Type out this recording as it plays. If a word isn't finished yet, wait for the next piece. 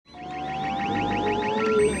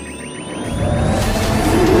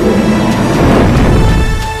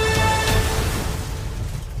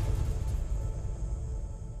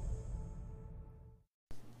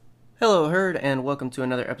and welcome to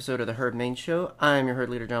another episode of the Herd Main Show. I'm your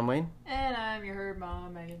herd leader, John Wayne. And I'm your herd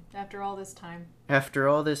mom, Megan. After all this time. After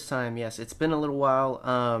all this time, yes, it's been a little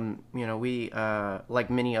while. We,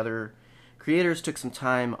 like many other creators, took some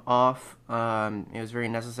time off. It was very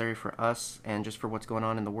necessary for us and just for what's going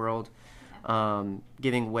on in the world.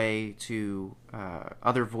 Giving way to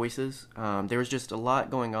other voices. There was just a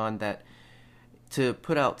lot going on that to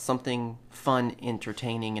put out something fun,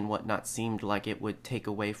 entertaining, and whatnot seemed like it would take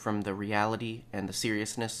away from the reality and the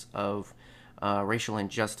seriousness of racial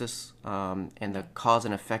injustice and the cause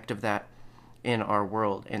and effect of that in our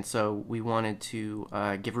world. And so we wanted to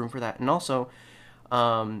give room for that. And also,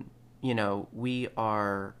 we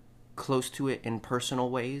are close to it in personal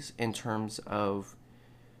ways in terms of,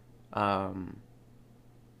 for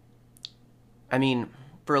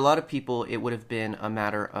a lot of people, it would have been a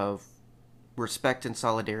matter of respect and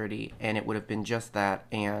solidarity, and it would have been just that,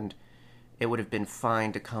 and it would have been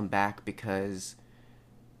fine to come back because,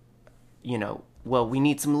 we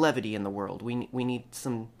need some levity in the world. We need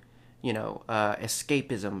some,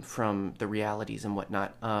 escapism from the realities and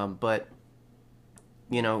whatnot. But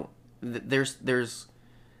there's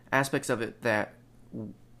aspects of it that,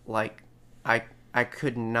 like, I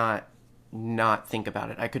could not think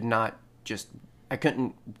about it. I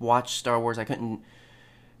couldn't watch Star Wars. I couldn't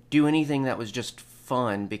do anything that was just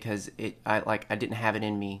fun because I didn't have it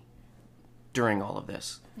in me during all of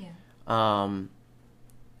this. Yeah.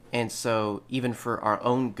 And so even for our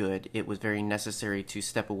own good, it was very necessary to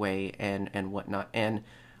step away and whatnot. And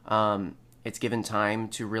it's given time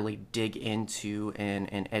to really dig into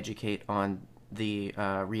and educate on the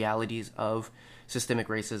realities of systemic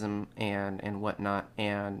racism and whatnot,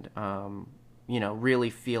 and really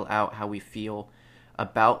feel out how we feel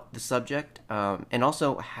about the subject, and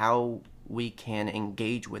also how we can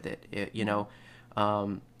engage with it.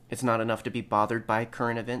 It's not enough to be bothered by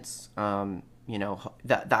current events. The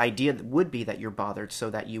idea would be that you're bothered so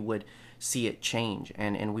that you would see it change,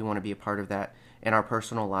 and we want to be a part of that in our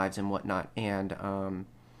personal lives and whatnot. And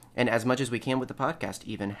as much as we can with the podcast,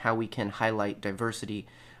 even how we can highlight diversity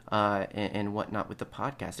and whatnot with the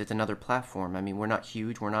podcast. It's another platform. I mean, we're not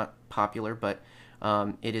huge, we're not popular, but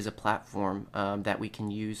it is a platform that we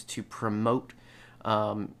can use to promote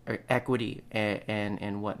equity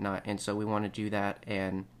and whatnot. And so we want to do that.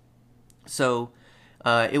 And so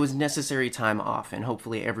it was necessary time off, and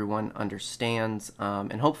hopefully everyone understands,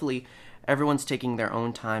 and hopefully everyone's taking their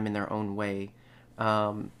own time in their own way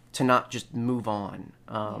to not just move on.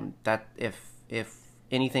 That if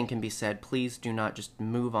anything can be said, please do not just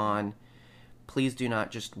move on. Please do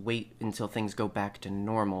not just wait until things go back to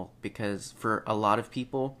normal, because for a lot of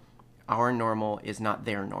people, our normal is not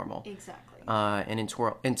their normal. Exactly. And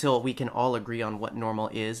until we can all agree on what normal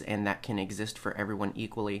is and that can exist for everyone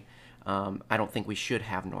equally, I don't think we should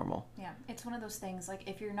have normal. Yeah, it's one of those things, like,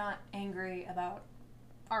 if you're not angry about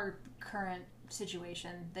our current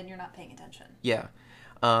situation, then you're not paying attention. Yeah.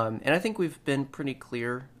 And I think we've been pretty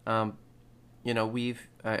clear. We've,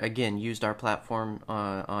 again, used our platform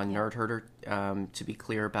on Nerd Herder to be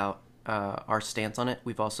clear about our stance on it.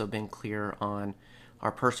 We've also been clear on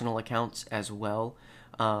our personal accounts as well.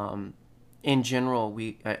 In general,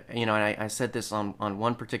 and I said this on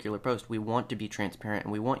one particular post, we want to be transparent,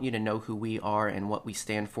 and we want you to know who we are and what we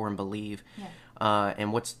stand for and believe,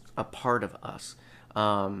 and what's a part of us.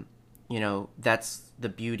 That's the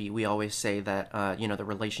beauty. We always say that, the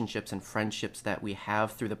relationships and friendships that we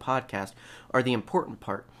have through the podcast are the important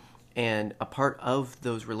part. And a part of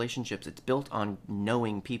those relationships, it's built on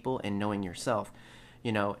knowing people and knowing yourself,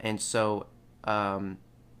 And so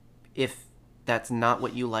if that's not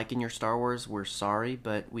what you like in your Star Wars, we're sorry,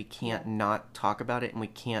 but we can't not talk about it, and we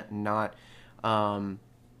can't not,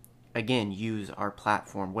 again, use our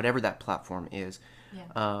platform, whatever that platform is.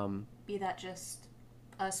 Yeah. Be that just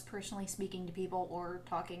us personally speaking to people, or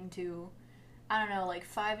talking to, I don't know, like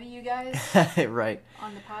 5 of you guys right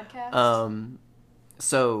on the podcast.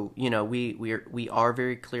 So we are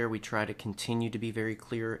very clear. We try to continue to be very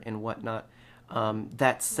clear and whatnot.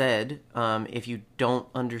 That said, if you don't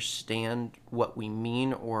understand what we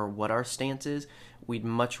mean or what our stance is, we'd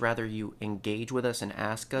much rather you engage with us and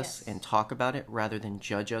ask us and talk about it rather than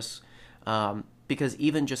judge us. Because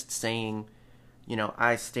even just saying,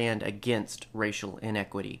 I stand against racial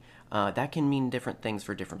inequity, that can mean different things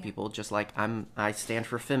for different people. Just like I stand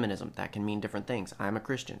for feminism, that can mean different things. I'm a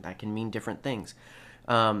Christian, that can mean different things.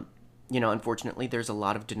 Unfortunately, there's a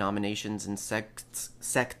lot of denominations and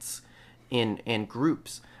sects in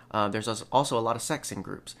groups. There's also a lot of sex in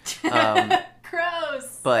groups.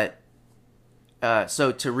 Gross. But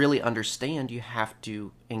So to really understand, you have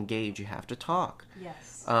to engage, you have to talk.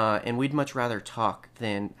 Yes. And we'd much rather talk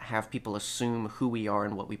than have people assume who we are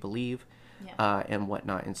and what we believe, and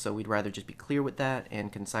whatnot. And so we'd rather just be clear with that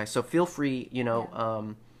and concise. So feel free,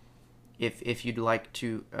 if you'd like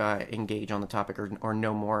to engage on the topic or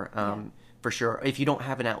know more, for sure. If you don't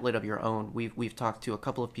have an outlet of your own, we've talked to a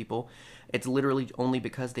couple of people. It's literally only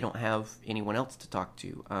because they don't have anyone else to talk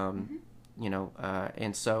to,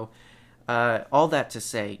 and so all that to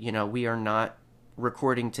say, we are not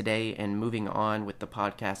recording today and moving on with the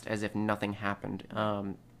podcast as if nothing happened.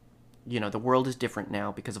 The world is different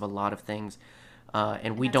now because of a lot of things.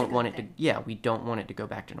 And we don't want it to, we don't want it to go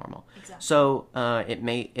back to normal. Exactly. So,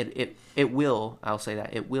 it will, I'll say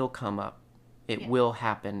that, it will come up. It will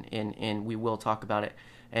happen, and we will talk about it.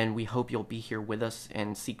 And we hope you'll be here with us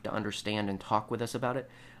and seek to understand and talk with us about it.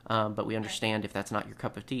 But we understand if that's not your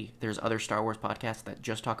cup of tea. There's other Star Wars podcasts that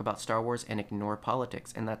just talk about Star Wars and ignore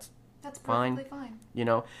politics, and that's perfectly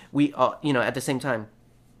fine. We, at the same time,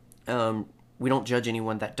 we don't judge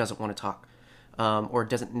anyone that doesn't want to talk, or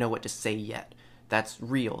doesn't know what to say yet. That's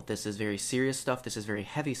real. This is very serious stuff. This is very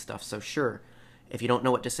heavy stuff. So sure, if you don't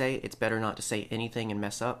know what to say, it's better not to say anything and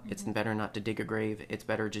mess up. Mm-hmm. It's better not to dig a grave. It's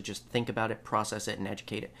better to just think about it, process it, and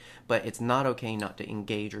educate it. But it's not okay not to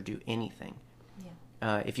engage or do anything.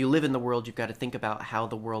 Yeah. If you live in the world, you've got to think about how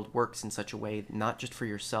the world works in such a way, not just for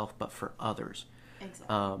yourself, but for others.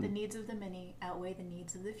 Exactly. The needs of the many outweigh the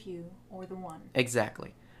needs of the few or the one.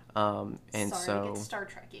 Exactly. To get Star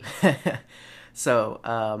Trek-y.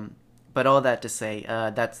 But all that to say,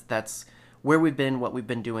 that's where we've been, what we've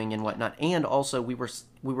been doing, and whatnot. And also, we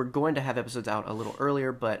were going to have episodes out a little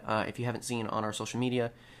earlier, but if you haven't seen on our social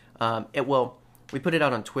media, we put it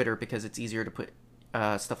out on Twitter because it's easier to put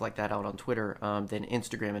stuff like that out on Twitter than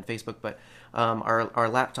Instagram and Facebook. But our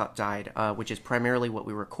laptop died, which is primarily what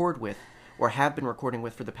we record with, or have been recording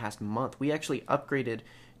with for the past month. We actually upgraded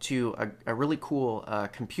to a really cool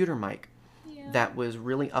computer mic. That was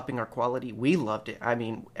really upping our quality. We loved it. I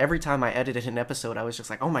mean, every time I edited an episode, I was just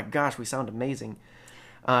like, oh my gosh, we sound amazing.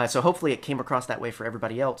 So hopefully it came across that way for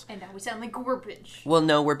everybody else. And now we sound like garbage. Well,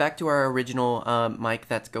 no, we're back to our original mic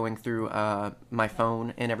that's going through my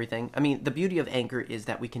phone and everything. I mean, the beauty of Anchor is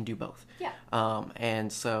that we can do both. Yeah.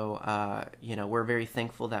 And so, we're very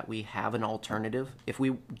thankful that we have an alternative. If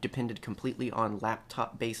we depended completely on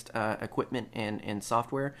laptop-based equipment and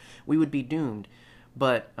software, we would be doomed.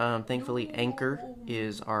 But thankfully, Anchor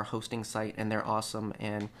is our hosting site, and they're awesome.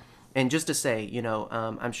 And just to say,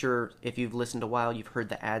 I'm sure if you've listened a while, you've heard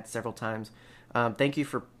the ads several times. Thank you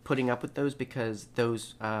for putting up with those because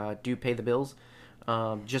those do pay the bills.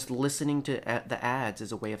 Just listening to the ads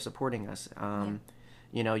is a way of supporting us.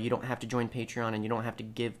 You don't have to join Patreon, and you don't have to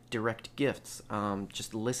give direct gifts.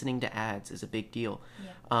 Just listening to ads is a big deal.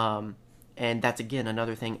 Yeah. And that's, again,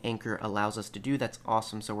 another thing Anchor allows us to do. That's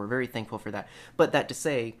awesome, so we're very thankful for that. But that to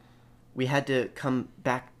say, we had to come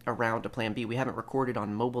back around to Plan B. We haven't recorded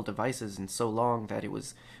on mobile devices in so long that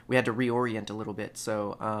we had to reorient a little bit.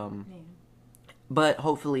 So, but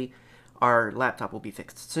hopefully our laptop will be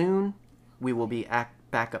fixed soon. We will be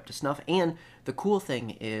back up to snuff. And the cool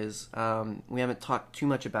thing is, we haven't talked too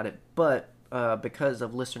much about it, but because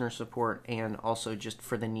of listener support and also just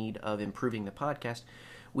for the need of improving the podcast,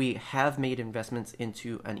 we have made investments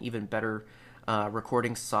into an even better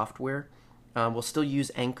recording software. We'll still use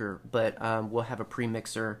Anchor, but we'll have a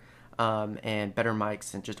pre-mixer and better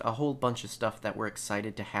mics and just a whole bunch of stuff that we're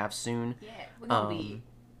excited to have soon. Yeah, we're going to be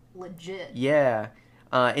legit. Yeah.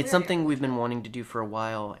 It's something we've been wanting to do for a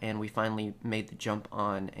while, and we finally made the jump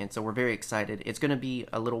on, and so we're very excited. It's going to be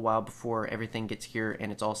a little while before everything gets here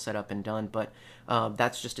and it's all set up and done, but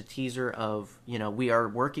that's just a teaser of, we are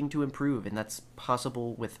working to improve, and that's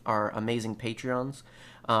possible with our amazing Patreons.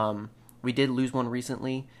 We did lose one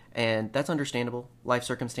recently, and that's understandable. Life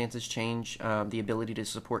circumstances change, the ability to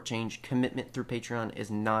support change. Commitment through Patreon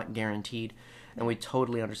is not guaranteed, and we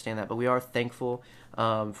totally understand that, but we are thankful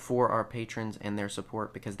for our patrons and their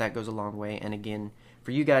support because that goes a long way. And again,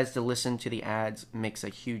 for you guys to listen to the ads makes a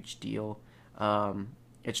huge deal.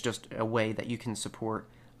 It's just a way that you can support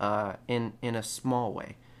in a small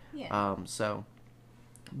way. Yeah.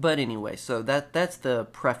 But anyway, so that's the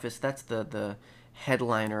preface. That's the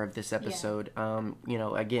headliner of this episode.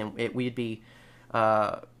 Yeah. Again, we'd be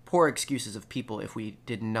poor excuses of people if we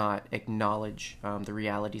did not acknowledge the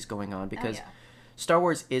realities going on because Star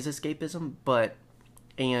Wars is escapism,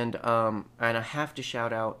 and I have to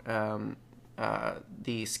shout out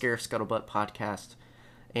the Scarif Scuttlebutt podcast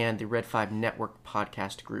and the Red 5 Network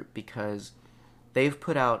podcast group because they've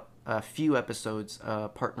put out a few episodes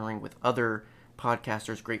partnering with other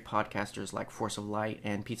podcasters, great podcasters like Force of Light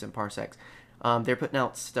and Pizza and Parsecs. They're putting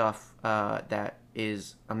out stuff that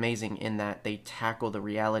is amazing in that they tackle the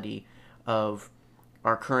reality of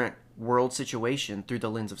our current world situation through the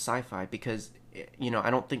lens of sci-fi, because I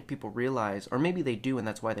don't think people realize, or maybe they do and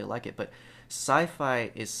that's why they like it, but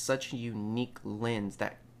sci-fi is such a unique lens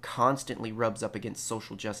that constantly rubs up against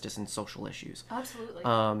social justice and social issues. Absolutely.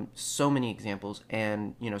 So many examples,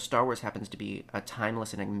 and Star Wars happens to be a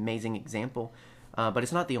timeless and amazing example, but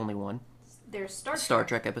it's not the only one. There's Star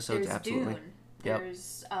Trek episodes, there's absolutely. Dune.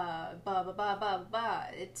 There's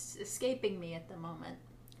It's escaping me at the moment.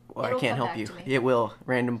 Well, It'll I can't come help back you. to me. It will.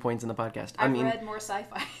 Random points in the podcast. I've read more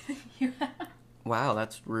sci-fi than you have. Wow,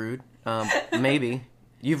 that's rude. Maybe.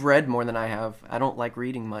 You've read more than I have. I don't like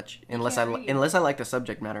reading much unless I like the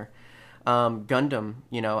subject matter.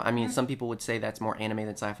 Gundam, some people would say that's more anime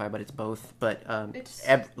than sci-fi, but it's both. But It's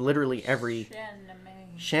literally every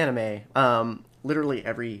Shaname, literally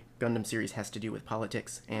every Gundam series has to do with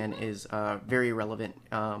politics and is very relevant.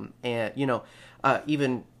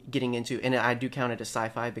 Even getting into, and I do count it as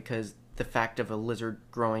sci-fi because the fact of a lizard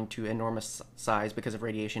growing to enormous size because of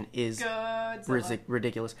radiation is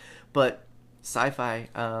ridiculous. But sci-fi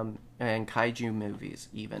and kaiju movies,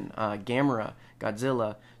 even Gamera,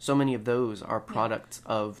 Godzilla, so many of those are products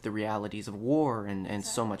of the realities of war and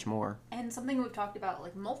so much more. And something we've talked about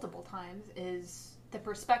like multiple times is the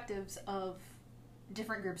perspectives of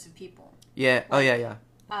different groups of people. Yeah.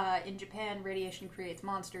 In Japan, radiation creates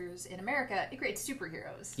monsters. In America, it creates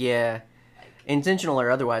superheroes. Yeah. Intentional or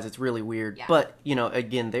otherwise, it's really weird. Yeah. But,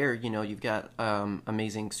 again, there, you've got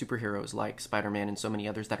amazing superheroes like Spider-Man and so many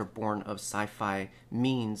others that are born of sci-fi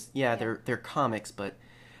means. Yeah, they're comics, but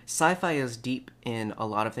sci-fi is deep in a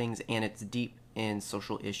lot of things, and it's deep in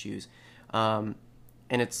social issues. And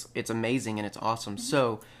it's amazing, and it's awesome. Mm-hmm.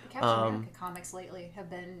 So... The Captain America comics lately have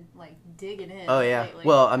been, like, digging in. Oh, yeah. Lately.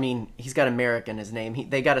 Well, I mean, he's got America in his name.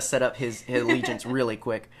 They got to set up his allegiance really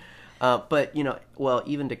quick. But,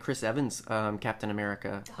 even to Chris Evans, Captain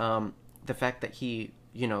America, the fact that he,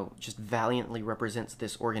 just valiantly represents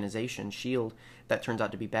this organization, S.H.I.E.L.D., that turns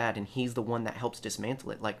out to be bad, and he's the one that helps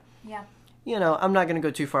dismantle it. Like, yeah. I'm not going to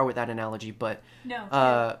go too far with that analogy, but...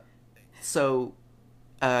 No. So...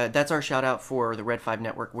 that's our shout out for the Red 5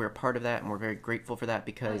 Network. We're a part of that, and we're very grateful for that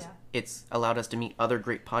because it's allowed us to meet other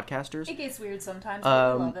great podcasters. It gets weird sometimes,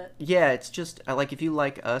 but we love it. Yeah, it's just, like, if you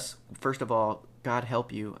like us, first of all, God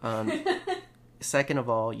help you. Second of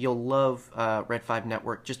all, you'll love Red 5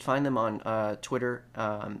 Network. Just find them on Twitter,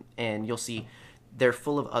 and you'll see they're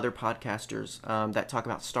full of other podcasters that talk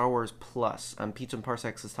about Star Wars plus. Pizza and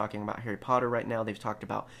Parsecs is talking about Harry Potter right now. They've talked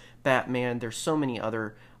about Batman. There's so many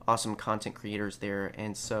other awesome content creators there,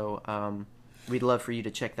 and so we'd love for you to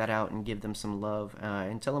check that out and give them some love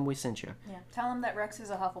and tell them we sent you. Yeah, tell them that Rex is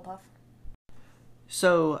a Hufflepuff.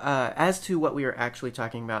 So as to what we are actually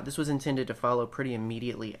talking about, this was intended to follow pretty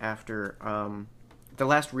immediately after the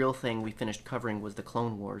last real thing we finished covering was the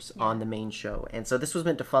Clone Wars on the main show, and so this was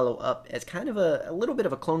meant to follow up as kind of a little bit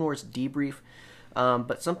of a Clone Wars debrief,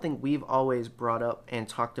 but something we've always brought up and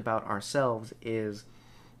talked about ourselves is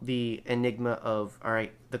the enigma of, all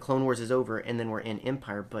right, the Clone Wars is over and then we're in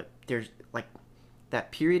Empire, but there's like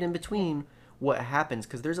that period in between, what happens,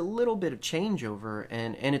 because there's a little bit of changeover,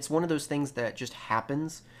 and it's one of those things that just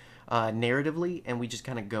happens narratively, and we just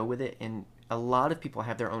kind of go with it, and a lot of people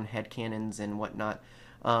have their own headcanons and whatnot.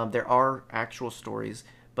 There are actual stories,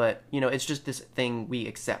 but it's just this thing we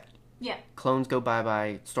accept. Yeah. Clones go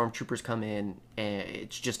bye-bye, stormtroopers come in, and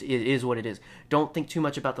it is what it is. Don't think too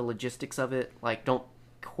much about the logistics of it. Like, don't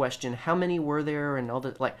question how many were there and all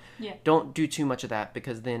that. Like, don't do too much of that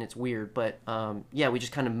because then it's weird. But we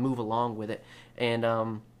just kind of move along with it, and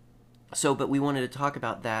but we wanted to talk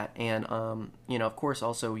about that, and of course,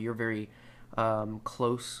 also you're very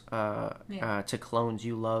close to clones.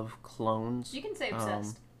 You love clones. You can say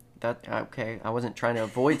obsessed. That okay? I wasn't trying to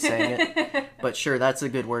avoid saying it, but sure, that's a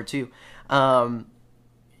good word too.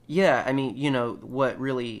 Yeah, I mean, what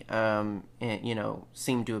really,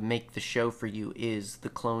 seemed to make the show for you is the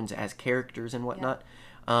clones as characters and whatnot.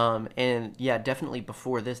 Yeah. And yeah, definitely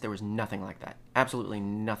before this, there was nothing like that. Absolutely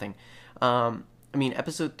nothing. I mean,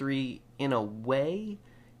 episode 3, in a way,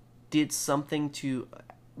 did something to,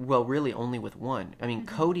 well, really only with one. I mean,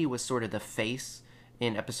 Cody was sort of the face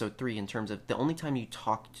in episode 3 in terms of the only time you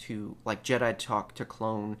talk to, like, Jedi talk to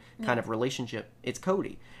clone kind of relationship, it's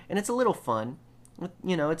Cody. And it's a little fun.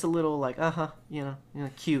 It's a little like,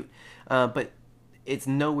 cute. But it's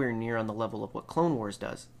nowhere near on the level of what Clone Wars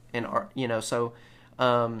does. And, so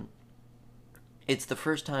it's the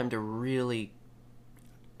first time to really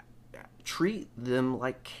treat them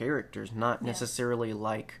like characters, not necessarily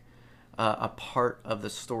like a part of the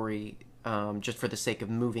story just for the sake of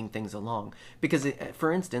moving things along. Because,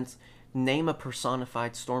 for instance, name a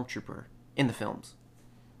personified stormtrooper in the films.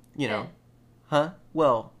 You know? Huh?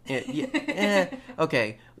 Well,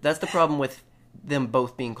 okay. That's the problem with them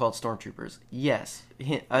both being called stormtroopers. Yes.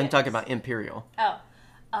 I'm talking about Imperial. Oh.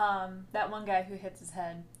 That one guy who hits his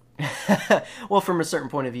head. Well, from a certain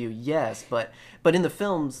point of view, yes. But in the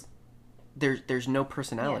films, there's no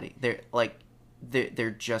personality. Yeah.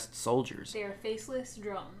 They're just soldiers. They're faceless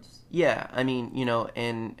drones. Yeah, I mean, you know,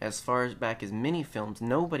 and as far as back as mini films,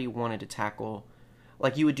 nobody wanted to tackle,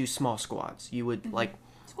 like, you would do small squads. You would,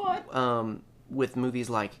 Squad. With movies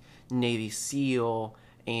like Navy SEAL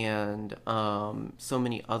and so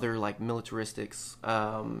many other, like, militaristics,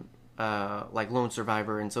 like Lone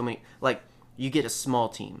Survivor and so many, like, you get a small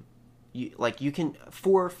team. You can,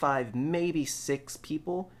 4 or 5, maybe 6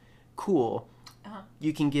 people, cool.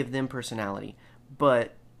 You can give them personality.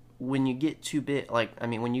 But when you get too big,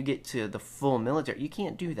 when you get to the full military, you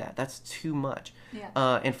can't do that. That's too much.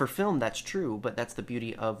 Yeah. And for film, that's true, but that's the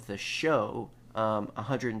beauty of the show.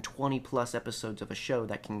 120 plus episodes of a show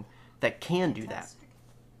that can do that.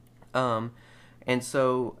 And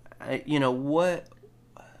so, you know, what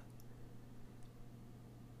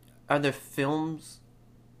are the films?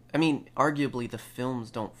 I mean, arguably the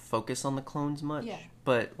films don't focus on the clones much. Yeah.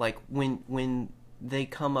 But like when they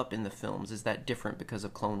come up in the films, is that different because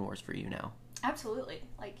of Clone Wars for you now? Absolutely.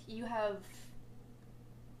 Like, you have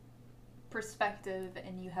perspective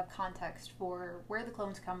and you have context for where the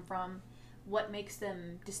clones come from, what makes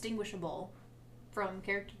them distinguishable from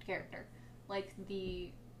character to character. Like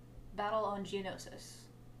the battle on Geonosis.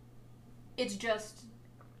 It's just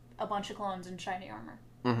a bunch of clones in shiny armor.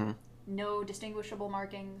 Mm-hmm. No distinguishable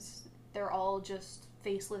markings. They're all just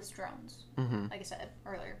faceless drones, like I said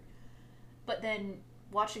earlier. But then,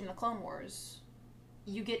 watching the Clone Wars,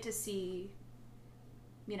 you get to see,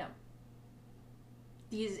 you know,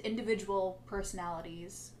 these individual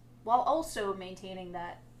personalities, while also maintaining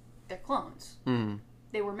that they're clones.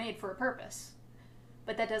 They were made for a purpose.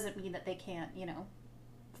 But that doesn't mean that they can't, you know,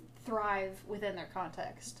 thrive within their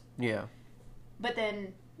context. Yeah. But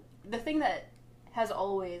then, the thing that has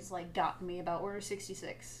always, like, gotten me about Order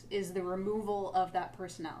 66 is the removal of that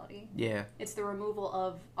personality. Yeah. It's the removal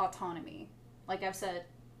of autonomy. Like I've said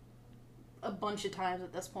a bunch of times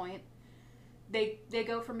at this point, they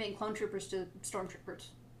go from being clone troopers to stormtroopers.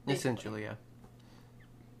 Basically. Essentially, yeah.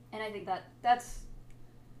 And I think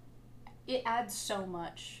it adds so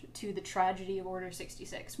much to the tragedy of Order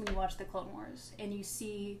 66 when you watch the Clone Wars and you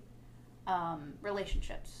see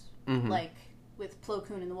relationships, like with Plo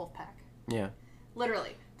Koon and the Wolfpack. Yeah.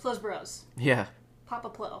 Literally, Plo's bros. Yeah. Papa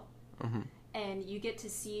Plo. And you get to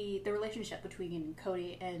see the relationship between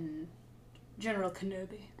Cody and General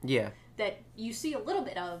Kenobi. Yeah. That you see a little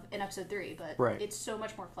bit of in episode 3, but it's so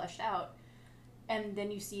much more fleshed out. And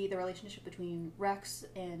then you see the relationship between Rex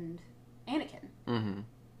and Anakin.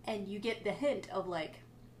 And you get the hint of, like,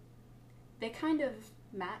 they kind of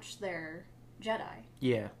match their Jedi.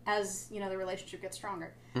 Yeah. As, you know, the relationship gets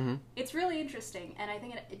stronger. It's really interesting, and I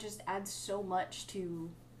think it just adds so much to,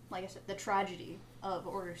 like I said, the tragedy of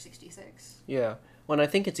Order 66. Yeah. Well, and I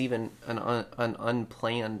think it's even an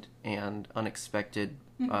unplanned and unexpected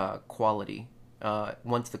quality.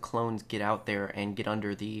 Once the clones get out there and get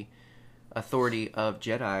under the authority of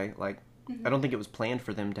Jedi, like, I don't think it was planned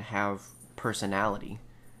for them to have personality.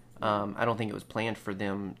 I don't think it was planned for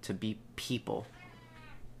them to be people.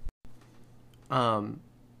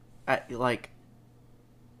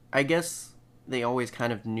 I guess they always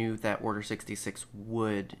kind of knew that Order 66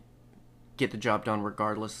 would get the job done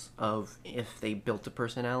regardless of if they built a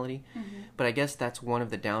personality. But I guess that's one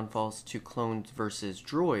of the downfalls to clones versus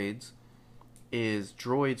droids, is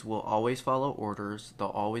droids will always follow orders, they'll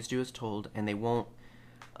always do as told, and they won't,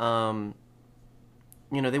 they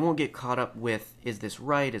won't get caught up with, is this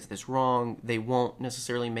right, is this wrong? They won't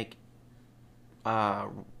necessarily make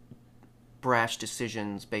brash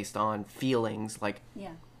decisions based on feelings, like,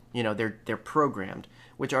 they're programmed,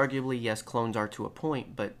 which arguably, yes, clones are to a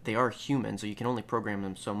point, but they are human, so you can only program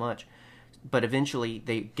them so much. But eventually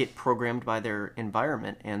they get programmed by their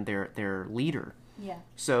environment and their leader. Yeah.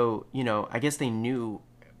 So, I guess they knew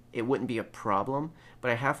it wouldn't be a problem,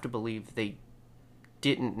 but I have to believe they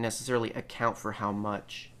didn't necessarily account for how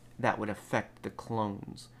much that would affect the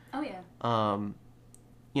clones. Oh, yeah.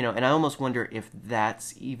 And I almost wonder if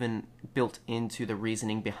that's even built into the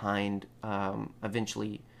reasoning behind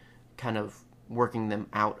eventually kind of working them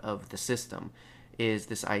out of the system, is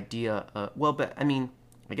this idea but I mean,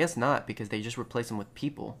 I guess not, because they just replace them with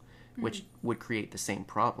people, which would create the same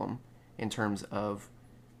problem in terms of,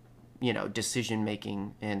 decision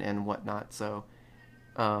making and whatnot. So,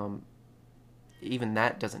 even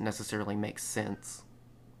that doesn't necessarily make sense.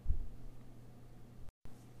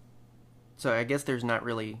 So I guess there's not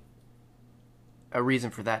really a reason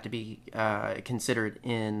for that to be considered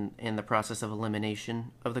in the process of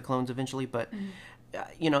elimination of the clones eventually. But,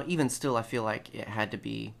 even still, I feel like it had to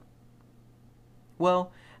be...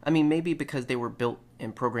 Well, I mean, maybe because they were built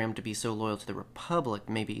and programmed to be so loyal to the Republic,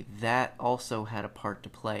 maybe that also had a part to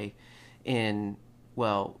play in,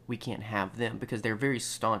 well, we can't have them, because they're very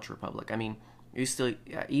staunch Republic. I mean, you still,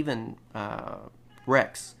 even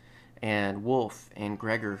Rex and Wolf and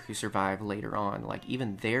Gregor, who survive later on, like,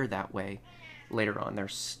 even they're that way later on. They're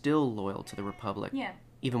still loyal to the Republic,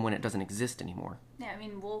 even when it doesn't exist anymore. Yeah, I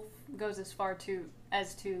mean, Wolf goes as far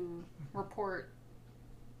as to report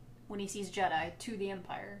when he sees Jedi to the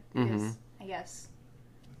Empire, because I guess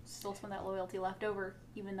still some of that loyalty left over,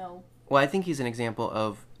 even though... Well, I think he's an example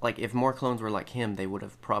of, like, if more clones were like him, they would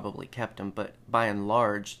have probably kept him, but by and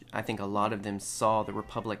large, I think a lot of them saw the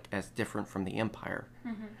Republic as different from the Empire.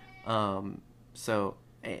 So,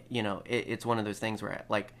 it's one of those things where,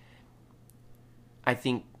 like, I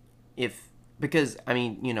think because, I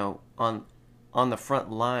mean, on the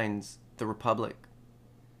front lines, the Republic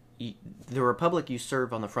you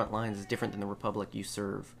serve on the front lines is different than the Republic you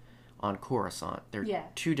serve on Coruscant. They're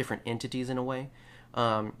two different entities in a way.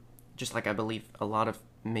 Just like I believe a lot of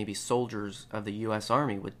maybe soldiers of the U.S.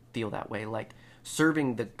 Army would feel that way. Like,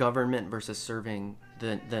 serving the government versus serving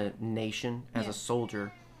the nation as a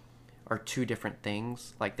soldier are two different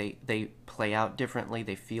things. Like, they play out differently,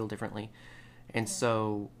 they feel differently. And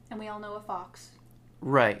so... And we all know a fox.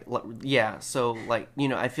 Right. Yeah. So, like,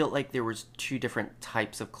 I feel like there was two different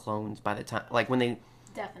types of clones by the time... Like, when they...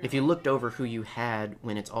 Definitely. If you looked over who you had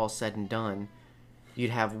when it's all said and done, you'd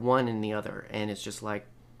have one and the other. And it's just like,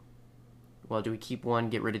 well, do we keep one,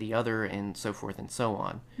 get rid of the other, and so forth and so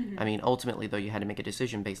on? I mean, ultimately, though, you had to make a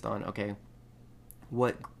decision based on, okay,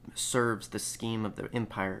 what serves the scheme of the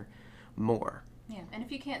Empire more? Yeah, and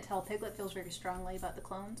if you can't tell, Piglet feels very strongly about the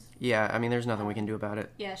clones. Yeah, I mean, there's nothing we can do about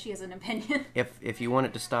it. Yeah, she has an opinion. If you want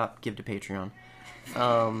it to stop, give to Patreon.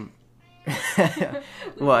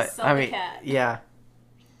 What? I mean, cat. Yeah.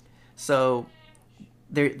 So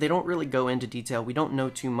they don't really go into detail. We don't know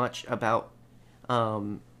too much about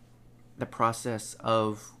the process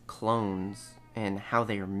of clones and how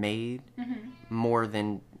they are made, more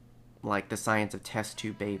than like the science of test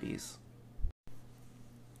tube babies.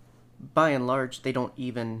 By and large, they don't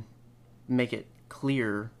even make it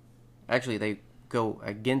clear. Actually, they go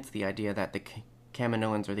against the idea that the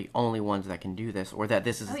Kaminoans are the only ones that can do this, or that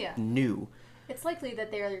this is new. It's likely that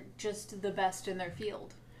they're just the best in their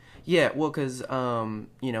field. Yeah, well, because,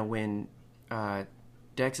 when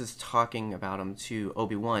Dex is talking about them to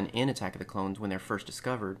Obi-Wan in Attack of the Clones when they're first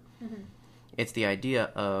discovered, it's the idea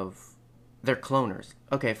of they're cloners.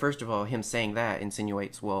 Okay, first of all, him saying that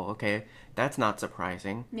insinuates, well, okay, that's not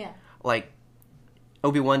surprising. Yeah. Like,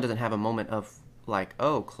 Obi-Wan doesn't have a moment of, like,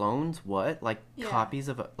 oh, clones? What? Like, copies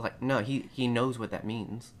of... Like, no, he knows what that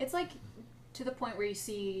means. It's like, to the point where you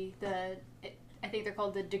see I think they're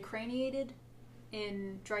called the decraniated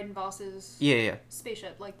in Dryden Voss's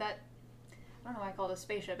spaceship. Like, that... I don't know why I call it a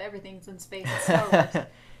spaceship. Everything's in space. It's Star Wars.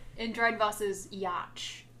 In Dryden Voss's yacht.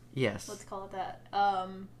 Yes. Let's call it that.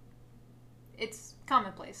 It's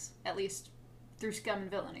commonplace, at least through Scum and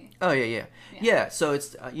Villainy. Oh, yeah. So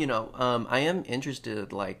it's, I am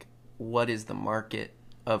interested, like, what is the market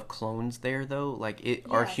of clones there, though? Like,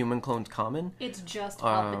 are human clones common? It's just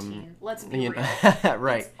Palpatine. Let's be real.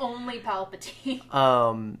 Right. It's only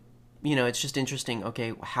Palpatine. It's just interesting,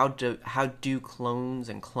 okay, how do clones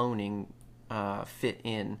and cloning fit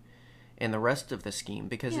in the rest of the scheme?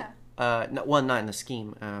 Because, not in the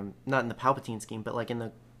scheme, not in the Palpatine scheme, but, like, in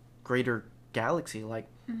the greater galaxy, like,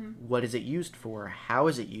 what is it used for? How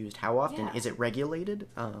is it used? How often? Is it regulated?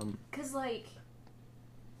 Because, like,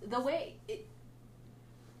 the way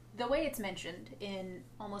it's mentioned in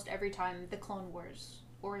almost every time the Clone Wars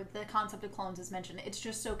or the concept of clones is mentioned, it's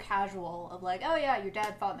just so casual of like, oh yeah, your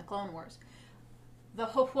dad fought in the Clone Wars. The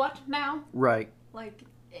what now? Right. Like,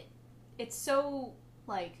 it's so,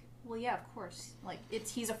 like, well, yeah, of course. Like,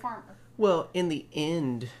 he's a farmer. Well, in the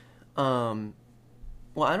end,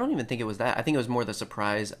 well, I don't even think it was that. I think it was more the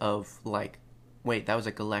surprise of, like, wait, that was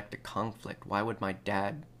a galactic conflict. Why would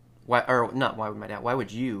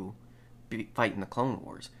you be fighting the Clone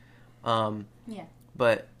Wars?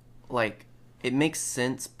 But, like, it makes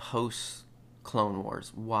sense post Clone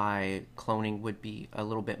Wars why cloning would be a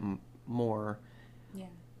little bit more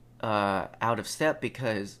out of step,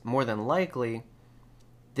 because more than likely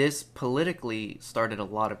this politically started a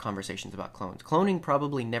lot of conversations about clones. Cloning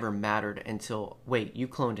probably never mattered until, wait, you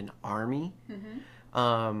cloned an army?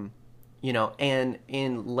 And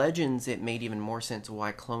in Legends, it made even more sense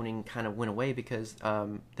why cloning kind of went away because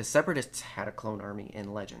the Separatists had a clone army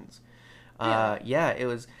in Legends. Yeah,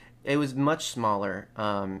 it was much smaller.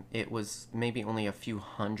 It was maybe only a few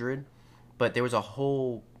hundred, but there was a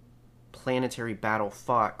whole planetary battle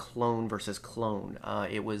fought clone versus clone.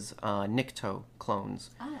 It was Nikto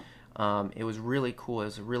clones. It was really cool. It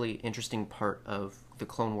was a really interesting part of the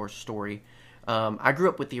Clone Wars story. I grew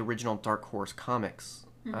up with the original Dark Horse comics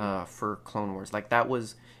for Clone Wars. Like that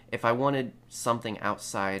was, if I wanted something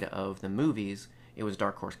outside of the movies, it was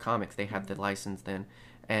Dark Horse comics. They had the license then,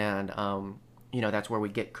 and that's where we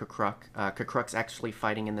get Kukruk. Kukruk's actually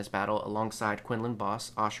fighting in this battle alongside Quinlan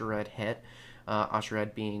Voss, Ashered Het.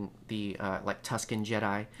 Ashered being the Tusken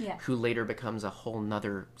Jedi, who later becomes a whole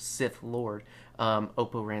nother Sith Lord.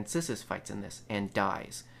 Oppo Rancisis fights in this and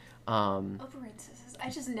dies. Oppo Rancisis, I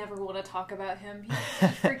just never want to talk about him. He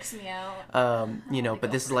freaks me out.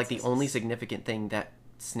 But this is like the only significant thing that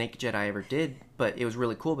Snake Jedi ever did. But it was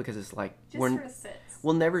really cool because it's like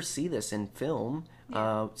we'll never see this in film.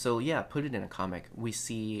 Yeah. Put it in a comic. We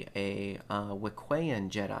see a Wikwayan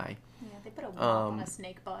Jedi. Yeah, they put a mop on a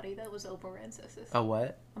snake body. That was Oppo Rancisis. A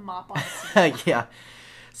what? A mop on a snake. Yeah.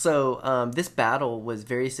 So this battle was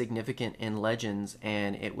very significant in Legends,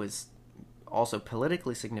 and it was also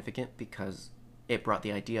politically significant because it brought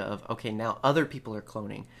the idea of, okay, now other people are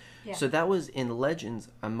cloning. Yeah. So that was in Legends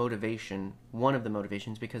a motivation, one of the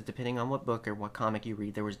motivations, because depending on what book or what comic you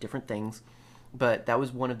read, there was different things. But that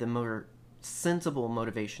was one of the more sensible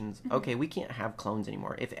motivations. Mm-hmm. Okay, we can't have clones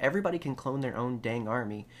anymore. If everybody can clone their own dang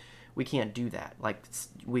army, we can't do that. Like,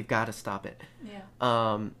 we've got to stop it. Yeah.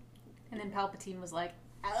 And then Palpatine was like,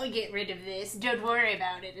 I'll get rid of this. Don't worry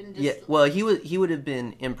about it. And just... Yeah, well, he would have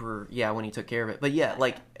been Emperor, when he took care of it. But yeah,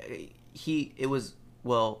 I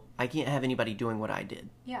can't have anybody doing what I did.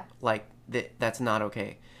 Yeah. Like, that's not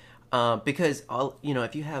okay. Because,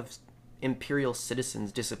 if you have Imperial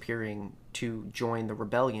citizens disappearing to join the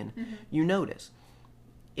rebellion, mm-hmm. you notice.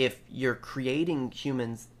 If you're creating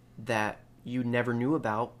humans that you never knew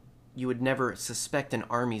about, you would never suspect an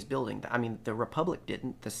army's building. I mean, the Republic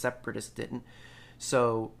didn't. The Separatists didn't.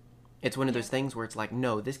 So it's one of those things where it's like,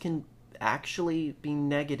 no, this can actually be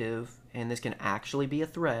negative and this can actually be a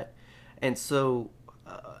threat. And so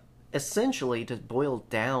essentially, to boil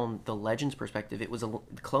down the Legends perspective, it was the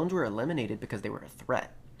clones were eliminated because they were a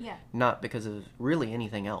threat. Yeah. Not because of really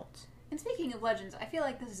anything else. And speaking of Legends, I feel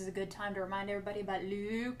like this is a good time to remind everybody about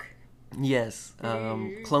Luke. Yes.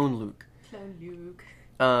 Luke. Clone Luke. Clone Luke.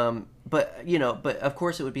 But of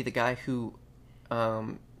course it would be the guy who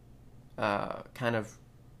kind of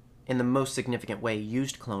in the most significant way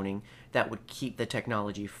used cloning that would keep the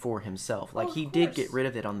technology for himself. Like, he did get rid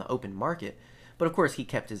of it on the open market, but of course he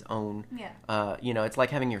kept his own. Yeah. It's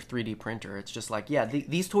like having your 3D printer. It's just like,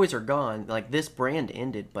 these toys are gone. Like, this brand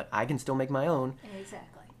ended, but I can still make my own.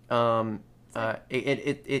 Exactly.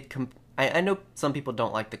 I know some people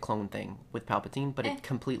don't like the clone thing with Palpatine, but it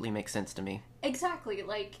completely makes sense to me. Exactly.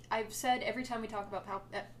 Like I've said every time we talk about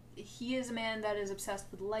Palpatine, he is a man that is obsessed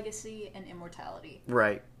with legacy and immortality.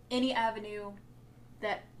 Right. Any avenue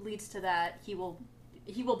that leads to that, he will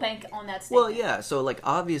bank on that statement. Well, yeah. So, like,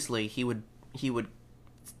 obviously, he would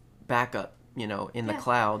back up, in the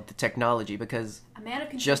cloud, the technology, because a man of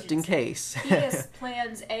contingency. Just in case. He has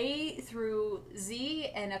plans A through Z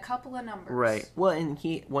and a couple of numbers. Right. Well, and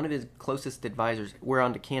one of his closest advisors, we're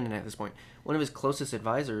on to canon at this point, one of his closest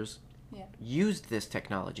advisors used this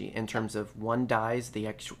technology in terms of one dies,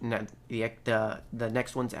 the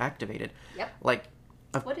next one's activated. Yep. Like,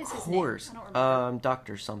 what is course. His name? I don't remember.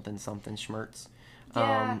 Dr. something Schmertz.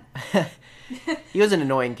 Yeah. He was an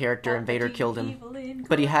annoying character and Vader killed him.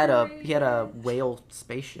 But he had a whale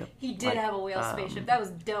spaceship. He did have a whale spaceship. That was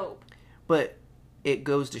dope. But it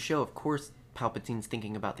goes to show, of course, Palpatine's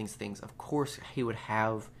thinking about these things. Of course, he would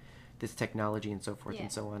have this technology and so forth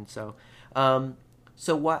and so on.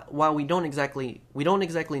 So, while we don't exactly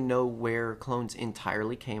know where clones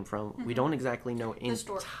entirely came from, mm-hmm. we don't exactly know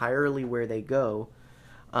entirely where they go.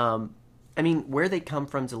 I mean, where they come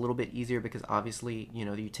from is a little bit easier because obviously,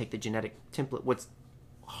 you take the genetic template. What's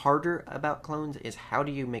harder about clones is how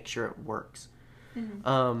do you make sure it works?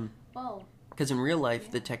 Mm-hmm. Because in real life,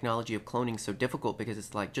 the technology of cloning is so difficult because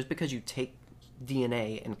it's like, just because you take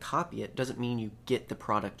DNA and copy it doesn't mean you get the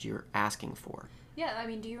product you're asking for. Yeah, I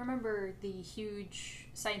mean, do you remember the huge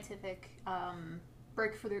scientific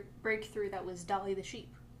breakthrough that was Dolly the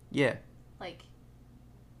sheep? Yeah. Like,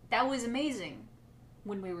 that was amazing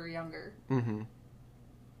when we were younger. Mm-hmm.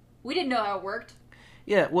 We didn't know how it worked.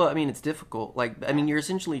 Yeah, well, I mean, it's difficult. Like, I mean, you're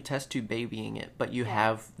essentially test tube babying it, but you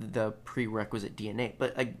have the prerequisite DNA.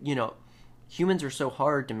 But, humans are so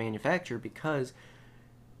hard to manufacture because,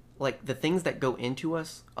 like, the things that go into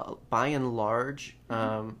us, by and large,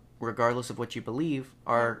 regardless of what you believe,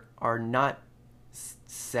 are not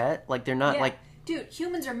set. Like, they're not like. Dude,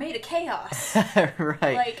 humans are made of chaos. Right.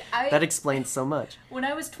 Like, that explains so much. When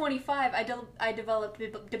I was 25, I developed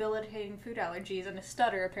debilitating food allergies and a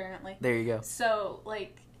stutter, apparently. There you go. So,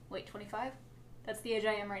 like, wait, 25? That's the age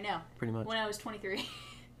I am right now. Pretty much. When I was 23.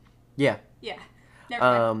 Yeah. Yeah.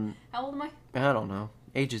 Never mind. How old am I? I don't know.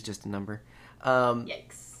 Age is just a number.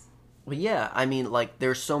 Yikes. But yeah, I mean, like,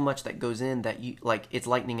 there's so much that goes in that you, like, it's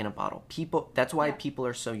lightning in a bottle. That's why people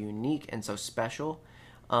are so unique and so special.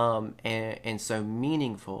 And so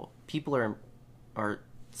meaningful. People are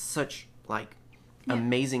such, like,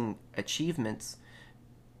 amazing achievements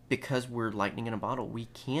because we're lightning in a bottle. We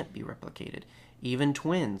can't be replicated. Even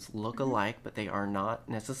twins look alike, but they are not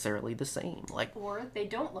necessarily the same. Like, or they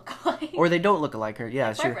don't look alike. Or they don't look alike. Yeah,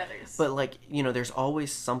 like sure. brothers. But, like, you know, there's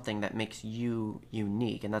always something that makes you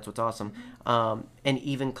unique, and that's what's awesome. And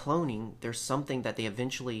even cloning, there's something that they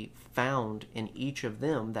eventually found in each of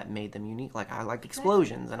them that made them unique. Like, I like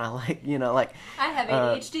explosions, and I like, you know, like... I have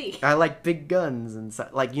ADHD. I like big guns, and so,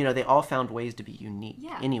 like, you know, they all found ways to be unique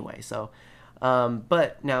anyway. So,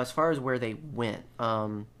 but now as far as where they went...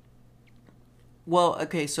 Well,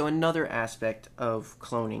 okay, so another aspect of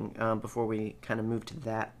cloning, before we kind of move to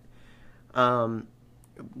that,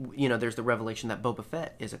 you know, there's the revelation that Boba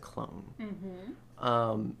Fett is a clone.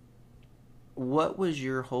 What was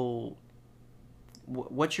your whole...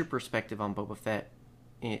 What's your perspective on Boba Fett,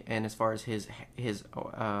 and as far as his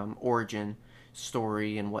origin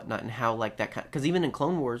story and whatnot, and how, like, that kind... Because even in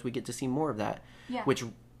Clone Wars, we get to see more of that. Yeah. Which,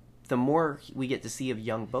 the more we get to see of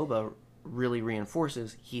young Boba... really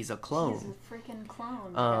reinforces he's a clone. He's a freaking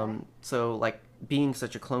clone. So, like, being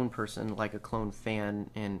such a clone person, like a clone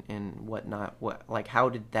fan and whatnot, like, how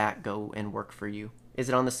did that go and work for you? Is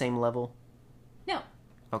it on the same level? No.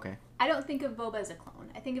 Okay. I don't think of Boba as a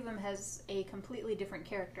clone. I think of him as a completely different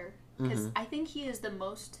character. Because I think he is the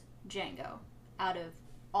most Jango out of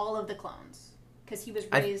all of the clones. Because he was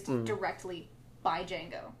raised directly by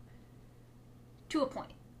Jango. To a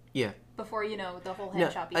point. Yeah. Before, you know, the whole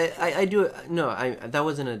head chop. I do. No, that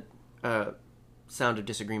wasn't a sound of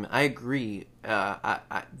disagreement. I agree.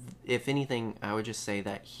 If anything, I would just say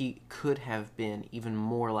that he could have been even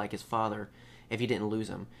more like his father if he didn't lose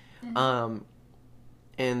him.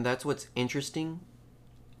 And that's what's interesting.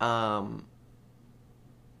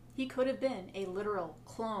 He could have been a literal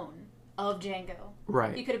clone of Jango.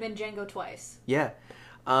 Right. He could have been Jango twice. Yeah.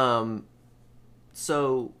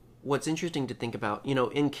 So... What's interesting to think about, you know,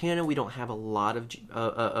 in canon we don't have a lot of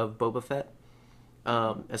Boba Fett,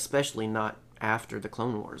 especially not after the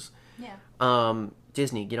Clone Wars. Yeah.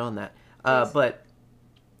 Disney, get on that. But,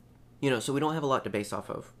 you know, so we don't have a lot to base off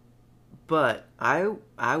of. But I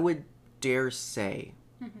would dare say,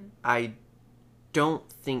 I don't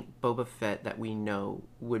think Boba Fett that we know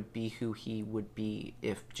would be who he would be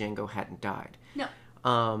if Jango hadn't died.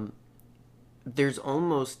 No. There's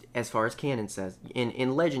almost, as far as canon says,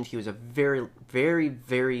 in Legend, he was a very, very,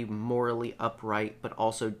 very morally upright, but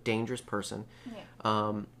also dangerous person.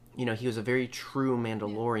 Yeah. You know, he was a very true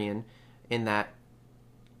Mandalorian in that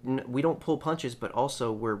we don't pull punches, but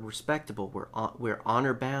also we're respectable, we're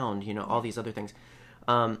honor bound, you know, all these other things.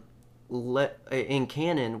 In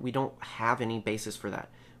canon, we don't have any basis for that.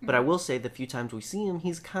 But I will say, the few times we see him,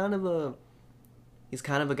 he's kind of a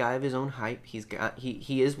guy of his own hype.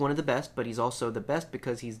 He is one of the best, but he's also the best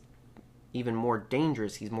because he's even more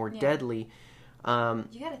dangerous. He's more deadly.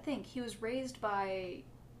 You gotta think, he was raised by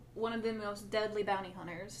one of the most deadly bounty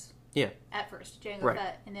hunters. Yeah. At first, Jango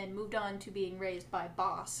Fett, and then moved on to being raised by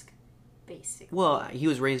Bossk, basically. Well, he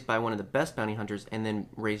was raised by one of the best bounty hunters, and then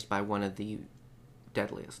raised by one of the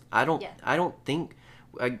deadliest. I don't think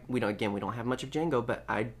we don't have much of Jango, but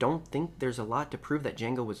I don't think there's a lot to prove that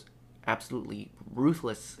Jango was absolutely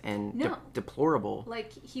ruthless and deplorable.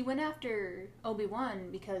 Like, he went after Obi-Wan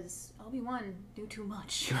because Obi-Wan knew too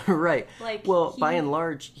much. Right. Like, well, by and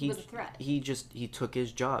large, he was a threat. He took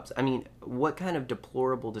his jobs. I mean, what kind of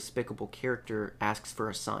deplorable, despicable character asks for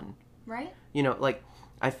a son? Right? You know, like,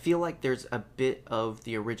 I feel like there's a bit of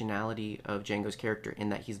the originality of Jango's character in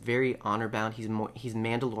that he's very honor-bound. He's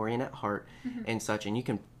Mandalorian at heart and such, and you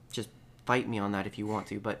can just fight me on that if you want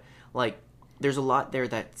to, but, like, there's a lot there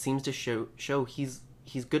that seems to show he's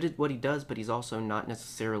good at what he does, but he's also not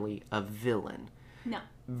necessarily a villain. No.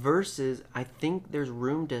 Versus, I think there's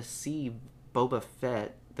room to see Boba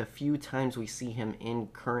Fett, the few times we see him in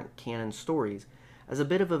current canon stories, as a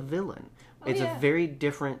bit of a villain. It's a very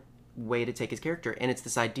different way to take his character, and it's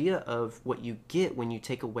this idea of what you get when you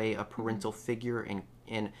take away a parental figure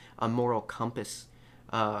and a moral compass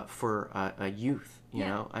for a youth. You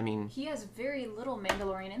know, I mean, he has very little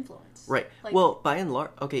Mandalorian influence. Right. Like, well, by and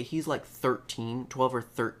large, okay, he's like 12 or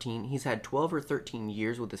 13. He's had 12 or 13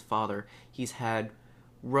 years with his father. He's had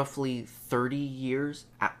roughly 30 years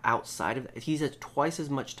outside of that. He's had twice as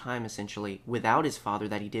much time, essentially, without his father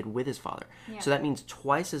that he did with his father. Yeah. So that means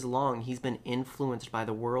twice as long he's been influenced by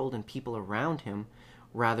the world and people around him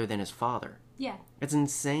rather than his father. Yeah. It's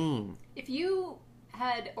insane. If you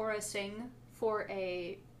had Aura Singh for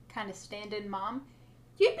a kind of stand-in mom,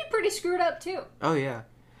 you'd be pretty screwed up too. Oh, yeah.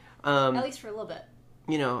 At least for a little bit.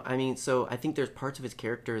 You know, I mean, so I think there's parts of his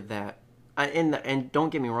character that... And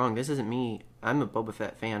don't get me wrong, this isn't me. I'm a Boba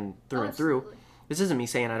Fett fan through and through. This isn't me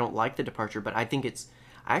saying I don't like the departure, but I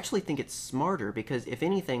actually think it's smarter because, if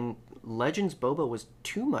anything, Legends Boba was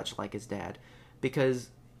too much like his dad.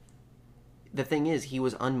 Because the thing is, he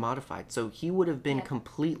was unmodified. So he would have been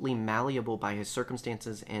completely malleable by his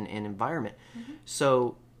circumstances and environment. Mm-hmm.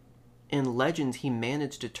 So... in Legends, he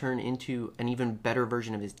managed to turn into an even better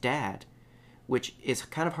version of his dad, which is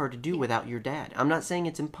kind of hard to do without your dad. I'm not saying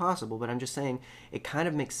it's impossible, but I'm just saying it kind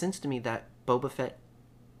of makes sense to me that Boba Fett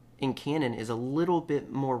in canon is a little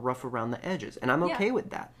bit more rough around the edges, and I'm okay with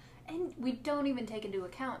that. And we don't even take into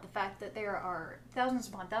account the fact that there are thousands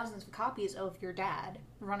upon thousands of copies of your dad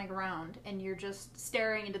running around, and you're just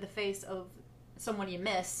staring into the face of someone you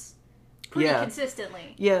miss pretty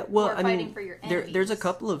consistently. Yeah, well, I fighting mean, for your enemies. there's a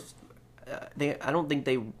couple of... I don't think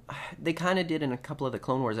they kind of did in a couple of the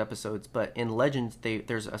Clone Wars episodes, but in Legends,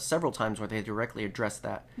 there's several times where they directly address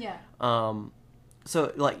that. Yeah.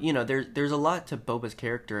 So, like, you know, there's a lot to Boba's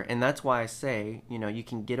character, and that's why I say, you know, you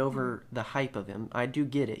can get over the hype of him. I do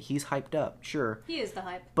get it. He's hyped up, sure. He is the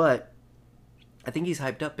hype. But I think he's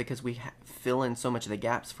hyped up because we fill in so much of the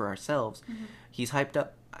gaps for ourselves. Mm-hmm. He's hyped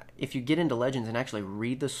up. If you get into Legends and actually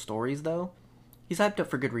read the stories, though, he's hyped up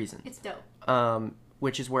for good reason. It's dope.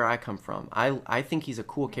 Which is where I come from. I think he's a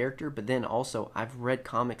cool character, but then also I've read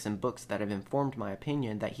comics and books that have informed my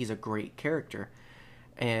opinion that he's a great character.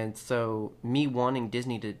 And so me wanting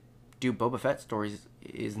Disney to do Boba Fett stories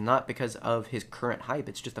is not because of his current hype.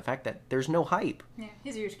 It's just the fact that there's no hype. Yeah,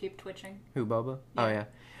 his ears keep twitching. Who, Boba? Yeah. Oh, yeah.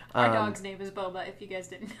 Our dog's name is Boba, if you guys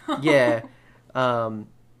didn't know. Yeah.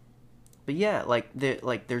 But yeah,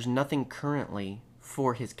 there's nothing currently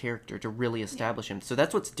for his character to really establish him. So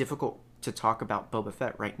that's what's difficult to talk about Boba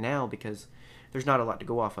Fett right now, because there's not a lot to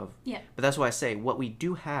go off of. Yeah. But that's why I say what we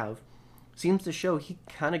do have seems to show he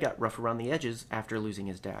kind of got rough around the edges after losing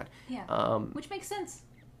his dad. Yeah. Which makes sense.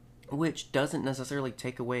 Which doesn't necessarily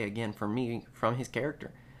take away, again, for me, from his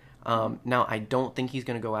character. Now, I don't think he's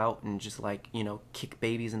going to go out and just, like, you know, kick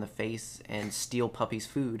babies in the face and steal puppies'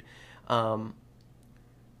 food. I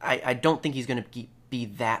don't think he's going to be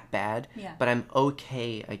that bad. Yeah. But I'm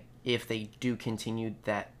okay if they do continue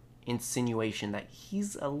that insinuation that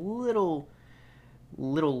he's a little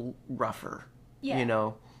rougher. Yeah. You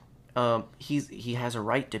know? He has a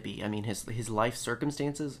right to be. I mean, his life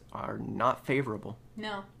circumstances are not favorable.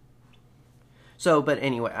 No. So, but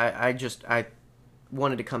anyway, I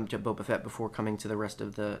wanted to come to Boba Fett before coming to the rest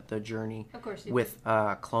of the journey. Of course with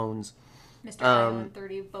clones. Mr. Island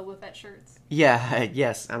 30 Boba Fett shirts. Yeah,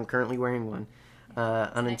 yes, I'm currently wearing one.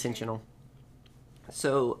 Unintentional.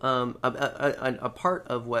 So, a part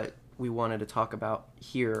of what we wanted to talk about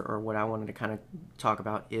here, or what I wanted to kind of talk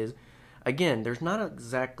about is, again, there's not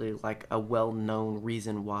exactly like a well-known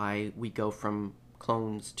reason why we go from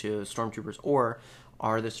clones to stormtroopers, or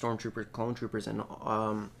are the stormtroopers clone troopers, and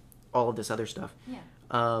all of this other stuff. Yeah.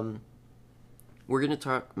 We're going to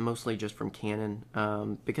talk mostly just from canon,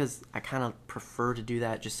 because I kind of prefer to do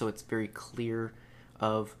that just so it's very clear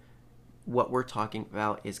of what we're talking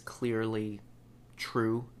about is clearly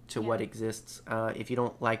true to what exists. If you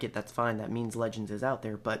don't like it, that's fine. That means Legends is out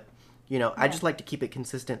there, but you know, I just like to keep it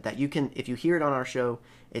consistent that you can, if you hear it on our show,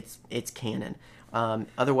 it's canon.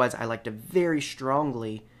 Otherwise, I like to very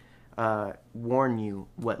strongly warn you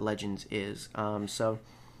what Legends is.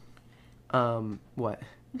 What?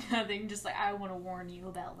 Nothing, just like, I want to warn you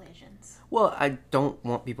about Legends. Well, I don't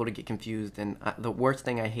want people to get confused, and the worst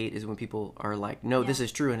thing I hate is when people are like, no, this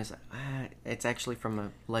is true, and it's like, it's actually from a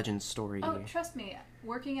Legends story. Oh, trust me,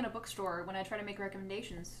 working in a bookstore, when I try to make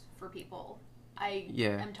recommendations for people, I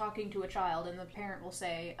am talking to a child, and the parent will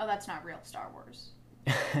say, oh, that's not real Star Wars.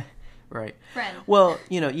 Right. Friend. Well,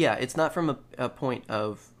 you know, yeah, it's not from a point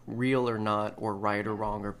of real or not, or right or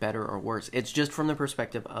wrong, or better or worse. It's just from the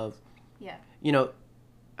perspective of, you know,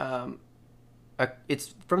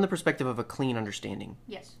 it's from the perspective of a clean understanding.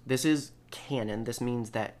 Yes. This is canon. This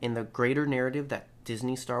means that in the greater narrative that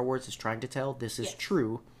Disney Star Wars is trying to tell, this is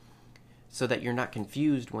true, so that you're not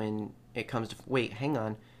confused when it comes to, wait, hang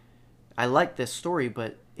on, I like this story,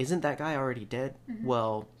 but isn't that guy already dead?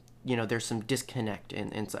 Well, there's some disconnect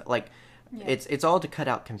and so, like, it's all to cut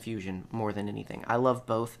out confusion more than anything. I love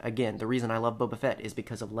both. Again, the reason I love Boba Fett is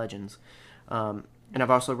because of Legends. And I've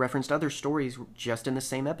also referenced other stories just in the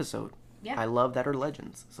same episode. Yeah. I love that are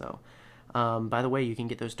Legends. So, by the way, you can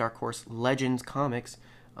get those Dark Horse Legends comics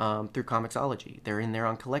through Comixology. They're in there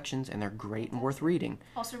on collections, and they're great and worth reading.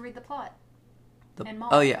 Also read the plot. And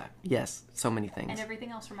Oh, yeah. Yes. So many things. And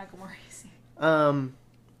everything else from Michael Morrissey.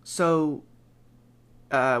 So,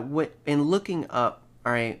 in looking up,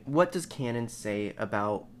 all right, what does canon say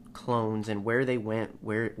about clones and where they went,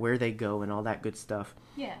 where they go, and all that good stuff?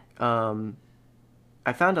 Yeah.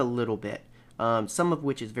 I found a little bit, some of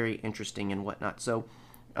which is very interesting and whatnot. So,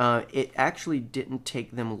 it actually didn't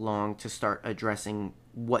take them long to start addressing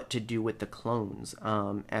what to do with the clones,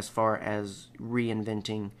 as far as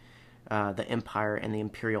reinventing the Empire and the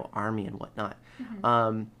Imperial Army and whatnot.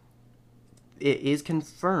 It is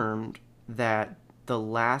confirmed that the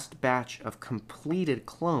last batch of completed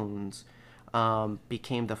clones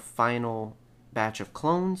became the final batch of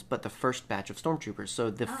clones, but the first batch of stormtroopers.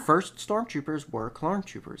 So the first stormtroopers were clone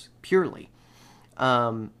troopers, purely.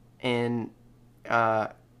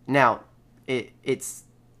 Now, it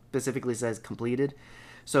specifically says completed,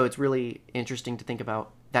 so it's really interesting to think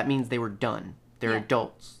about. That means they were done. They're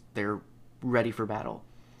adults. They're ready for battle.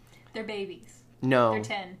 They're babies. No, they're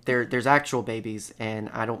 10. There's actual babies, and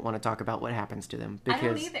I don't want to talk about what happens to them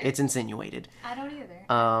because it's insinuated. I don't either.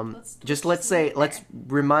 Let's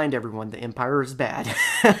remind everyone the Empire is bad.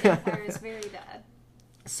 The Empire is very bad.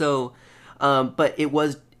 So, but it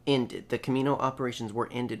was ended. The Camino operations were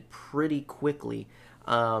ended pretty quickly.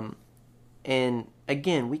 And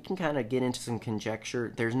again, we can kind of get into some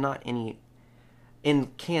conjecture. There's not any in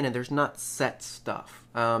canon. There's not set stuff.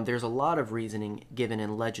 There's a lot of reasoning given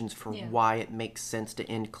in Legends for why it makes sense to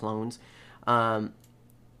end clones. In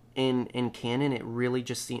canon, it really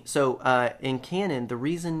just seems so. In canon, the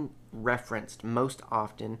reason referenced most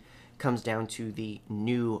often comes down to the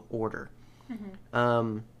New Order.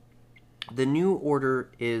 The New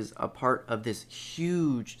Order is a part of this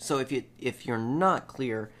huge. So if you're not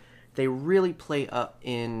clear, they really play up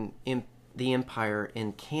in the Empire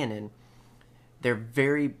in canon. They're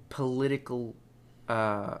very politically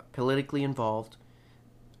involved.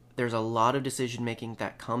 There's a lot of decision making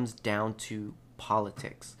that comes down to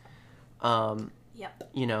politics. There's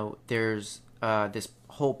this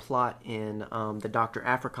whole plot in the Dr.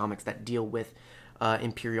 Aphra comics that deal with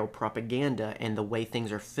Imperial propaganda and the way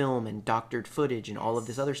things are filmed and doctored footage and all of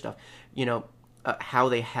this other stuff. How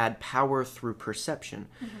they had power through perception.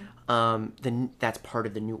 That's part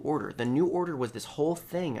of the New Order. The New Order was this whole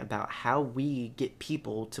thing about how we get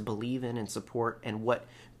people to believe in and support and what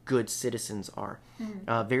good citizens are.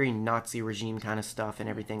 Very Nazi regime kind of stuff and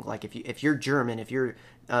everything. Like if you're German, if you're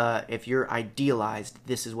idealized,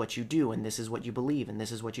 this is what you do and this is what you believe and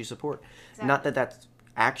this is what you support. Exactly. Not that that's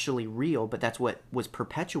actually real, but that's what was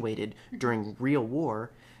perpetuated during real war.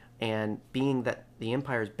 And being that the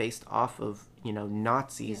Empire is based off of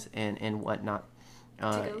Nazis and whatnot,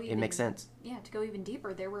 it makes sense. Yeah, to go even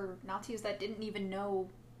deeper, there were Nazis that didn't even know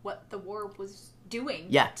what the war was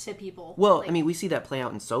doing to people. Well, we see that play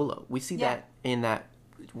out in Solo. We see that in that.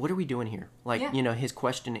 What are we doing here? His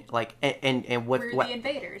questioning, and what we're the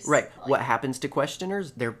invaders, right? What happens to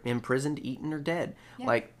questioners? They're imprisoned, eaten, or dead. Yeah.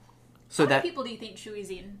 How many people do you think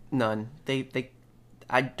Chewie's eaten? None.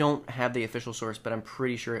 I don't have the official source, but I'm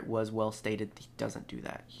pretty sure it was well stated he doesn't do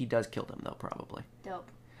that. He does kill them, though, probably.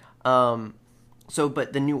 Dope.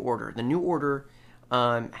 But the New Order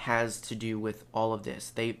has to do with all of this.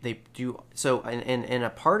 They do so, and a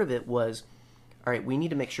part of it was, all right, we need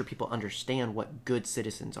to make sure people understand what good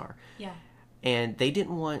citizens are. Yeah. And they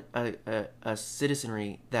didn't want a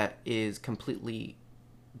citizenry that is completely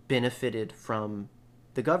benefited from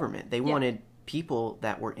the government. They wanted people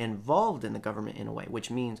that were involved in the government in a way,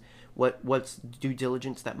 which means what's due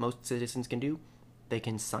diligence that most citizens can do? They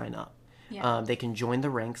can sign up. Yeah. They can join the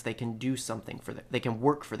ranks. They can do something they can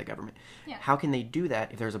work for the government. Yeah. How can they do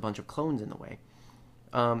that if there's a bunch of clones in the way?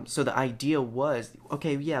 So the idea was,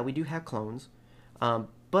 okay, yeah, we do have clones,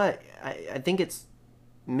 but I think it's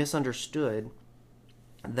misunderstood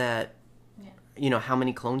that how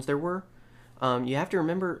many clones there were. You have to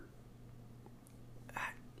remember,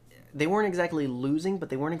 they weren't exactly losing, but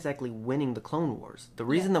they weren't exactly winning the Clone Wars. The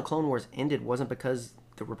reason the Clone Wars ended wasn't because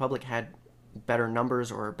the Republic had better numbers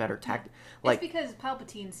or better tactics. It's because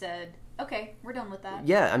Palpatine said, okay, we're done with that.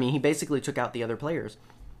 Yeah, he basically took out the other players.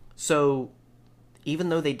 So even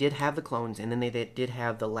though they did have the clones, and then they did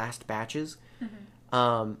have the last batches,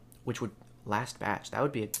 which would Last Batch. That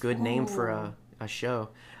would be a good name for Ooh. a show,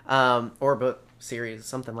 or a book series,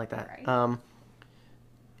 something like that. Right.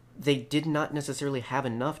 They did not necessarily have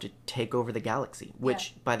enough to take over the galaxy,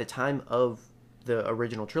 which by the time of the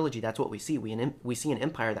original trilogy, that's what we see. We see an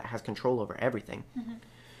empire that has control over everything. Mm-hmm.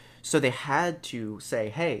 So they had to say,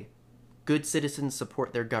 hey, good citizens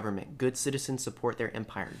support their government. Good citizens support their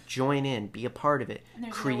empire. Join in, be a part of it, And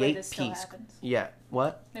there's create no way this still peace. happens. Yeah.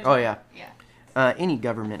 What? There's Oh no- yeah. Yeah. Any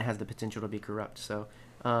government has the potential to be corrupt. So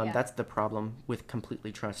Yeah. that's the problem with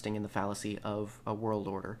completely trusting in the fallacy of a world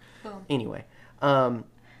order. Boom. Anyway,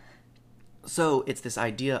 so it's this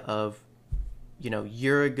idea of,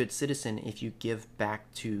 you're a good citizen if you give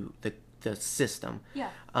back to the system. Yeah.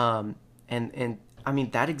 And I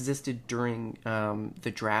mean, that existed during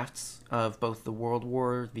the drafts of both the World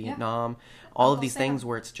War, Vietnam, all of Uncle these Sam. things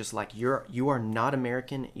where it's just like, you are not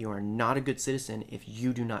American, you are not a good citizen if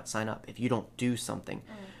you do not sign up, if you don't do something.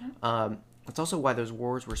 That's also why those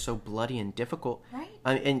wars were so bloody and difficult. Right.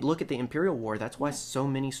 And look at the Imperial War. That's why so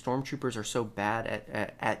many stormtroopers are so bad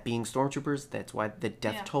at being stormtroopers. That's why the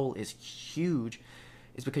death toll is huge.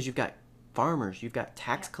 Is because you've got farmers, you've got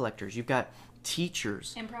tax collectors, you've got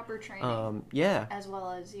teachers. Improper training. Yeah. As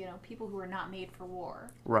well as, people who are not made for war.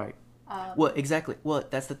 Right. Well, exactly. Well,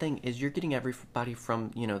 that's the thing is you're getting everybody from,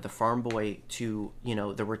 the farm boy to,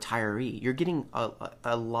 the retiree. You're getting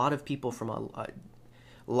a lot of people from a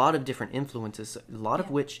lot of different influences, a lot of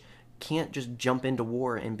which can't just jump into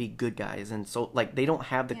war and be good guys. And so, like, they don't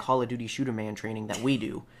have the Call of Duty shooter man training that we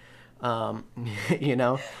do.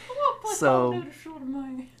 So,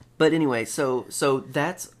 but anyway, so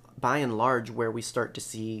that's by and large where we start to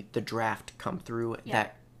see the draft come through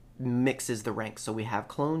that mixes the ranks. So we have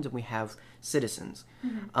clones and we have citizens.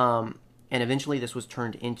 And eventually this was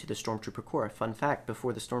turned into the Stormtrooper Corps. Fun fact,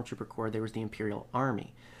 before the Stormtrooper Corps, there was the Imperial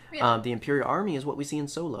Army. Really? The Imperial Army is what we see in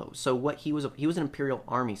Solo. So what he was an Imperial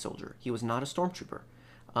Army soldier. He was not a Stormtrooper.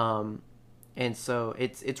 And so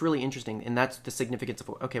it's really interesting, and that's the significance of,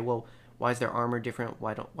 okay, well, why is their armor different?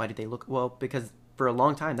 Why did they look, well, because for a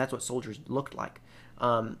long time that's what soldiers looked like.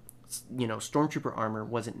 Stormtrooper armor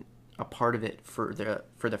wasn't a part of it for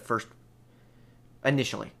the first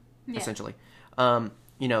initially, essentially.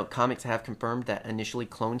 Comics have confirmed that initially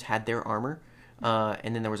clones had their armor,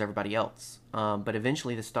 and then there was everybody else. But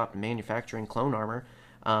eventually they stopped manufacturing clone armor.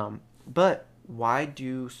 But why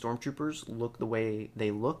do stormtroopers look the way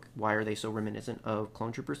they look? Why are they so reminiscent of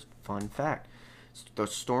clone troopers? Fun fact. The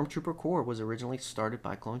Stormtrooper Corps was originally started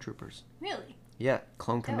by clone troopers. Really? Yeah,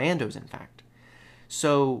 clone commandos, in fact.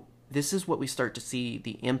 So this is what we start to see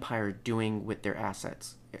the Empire doing with their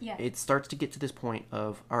assets. Yeah. It starts to get to this point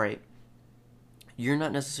of, all right, you're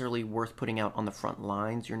not necessarily worth putting out on the front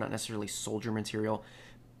lines. You're not necessarily soldier material,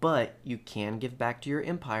 but you can give back to your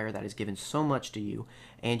empire that has given so much to you,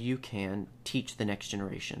 and you can teach the next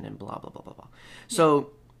generation and blah, blah, blah, blah, blah. Yeah.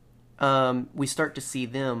 So we start to see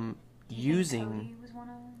them using... Cody was one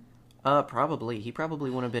of them? Probably. He probably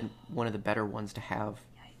would have been one of the better ones to have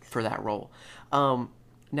for that role.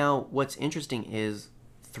 Now, what's interesting is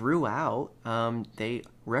throughout, they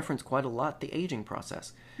reference quite a lot the aging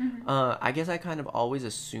process. Mm-hmm. I guess I kind of always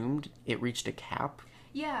assumed it reached a cap.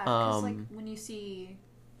 Yeah, because when you see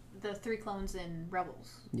the 3 clones in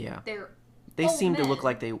Rebels, they seem men. to look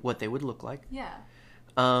like what they would look like. Yeah.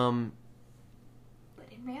 But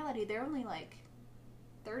in reality, they're only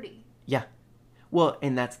 30. Yeah. Well,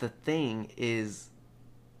 and that's the thing is...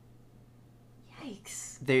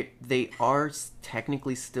 Yikes. They are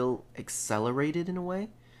technically still accelerated in a way.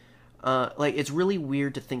 It's really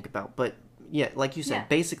weird to think about, but yeah, like you said,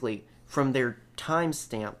 basically from their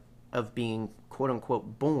timestamp of being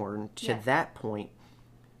quote-unquote born to that point,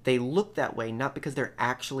 they look that way not because they're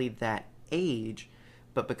actually that age,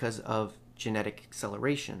 but because of genetic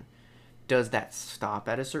acceleration. Does that stop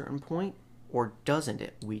at a certain point, or doesn't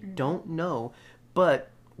it? We don't know, but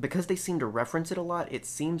because they seem to reference it a lot, it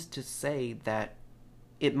seems to say that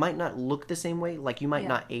it might not look the same way. Like, you might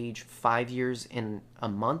not age 5 years in a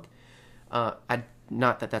month.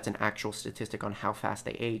 Not that that's an actual statistic on how fast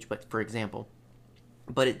they age, but for example.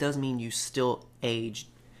 But it does mean you still age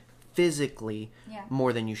physically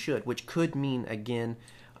more than you should, which could mean, again,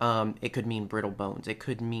 it could mean brittle bones. It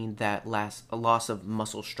could mean a loss of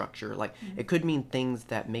muscle structure. It could mean things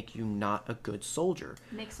that make you not a good soldier.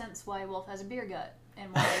 Makes sense why Wolf has a beer gut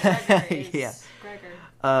and why Gregor is Gregor.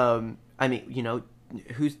 I mean,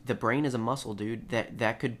 the brain is a muscle, dude.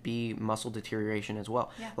 That could be muscle deterioration as well.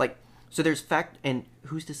 Yeah. So there's fact, and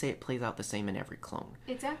who's to say it plays out the same in every clone?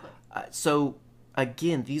 Exactly. So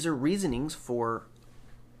again, these are reasonings for,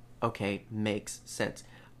 okay, makes sense.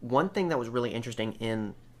 One thing that was really interesting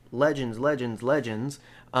in Legends,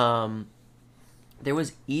 there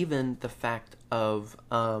was even the fact of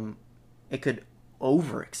it could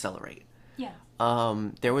over accelerate. Yeah.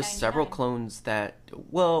 There was 99. several clones that,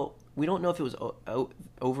 well, we don't know if it was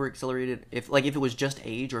over accelerated, if it was just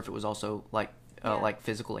age or if it was also like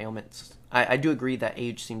physical ailments. I do agree that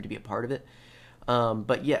age seemed to be a part of it.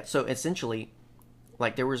 But yeah, so essentially,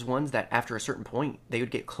 like there was ones that after a certain point they would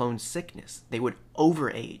get clone sickness. They would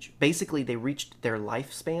overage. Basically, they reached their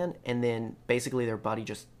lifespan and then basically their body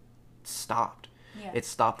just stopped. Yeah. It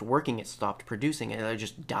stopped working. It stopped producing, and it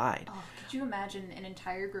just died. Oh, could you imagine an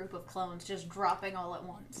entire group of clones just dropping all at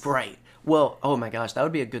once? Right. Well, oh my gosh, that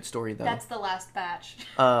would be a good story though. That's the last batch.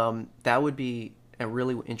 That would be a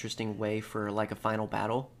really interesting way for like a final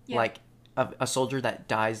battle, Yeah. like a soldier that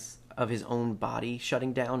dies of his own body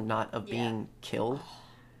shutting down, not of being killed.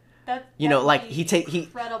 That Like would be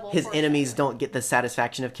incredible his enemies foreshadowing. don't get the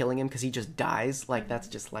satisfaction of killing him because he just dies. Like that's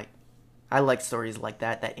just like, I like stories like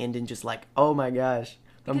that end in just like, oh my gosh,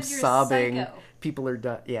 I'm Because you're a sobbing. psycho. People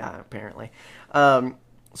are yeah, apparently.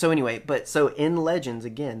 So anyway, so in Legends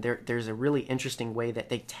again, there's a really interesting way that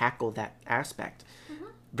they tackle that aspect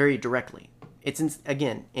very directly.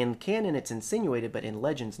 Again, in canon it's insinuated, but in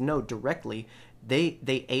Legends, no, directly they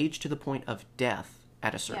age to the point of death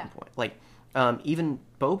at a certain point. Like even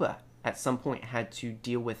Boba at some point had to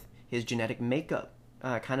deal with his genetic makeup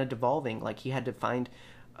kind of devolving. Like he had to find,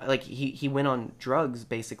 like he went on drugs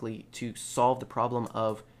basically to solve the problem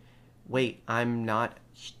of, wait, I'm not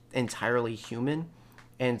entirely human,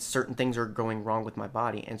 and certain things are going wrong with my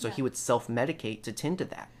body, and so he would self-medicate to tend to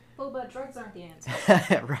that. Boba, drugs aren't the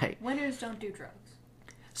answer. Right. Winners don't do drugs.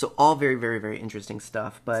 So all very, very, very interesting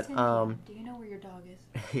stuff. But Do you know where your dog is?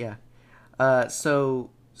 yeah. So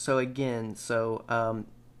again,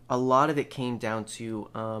 a lot of it came down to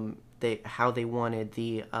how they wanted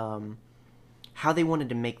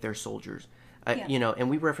to make their soldiers. And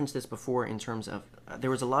we referenced this before in terms of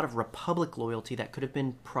there was a lot of Republic loyalty that could have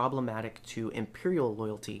been problematic to Imperial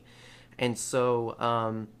loyalty, and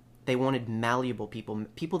so they wanted malleable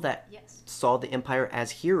people that saw the Empire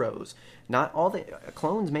as heroes. Not all the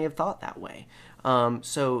clones may have thought that way.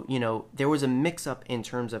 So there was a mix-up in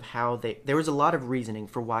terms of how there was a lot of reasoning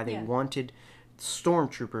for why they wanted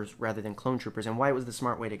stormtroopers rather than clone troopers, and why it was the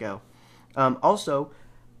smart way to go. Also,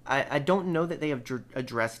 I don't know that they have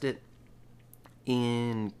addressed it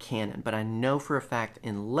in canon, but I know for a fact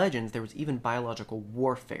in Legends there was even biological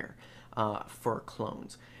warfare for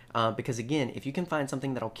clones. Because again, if you can find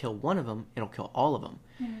something that'll kill one of them, it'll kill all of them.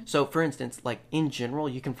 So for instance, like in general,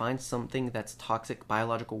 you can find something that's toxic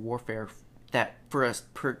biological warfare that for a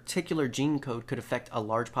particular gene code could affect a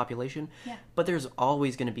large population. But there's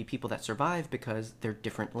always going to be people that survive because they're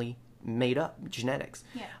differently made up genetics.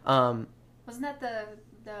 Wasn't that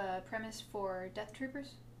the premise for Death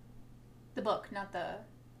Troopers? The book, not the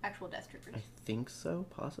actual Death Troopers. I think so,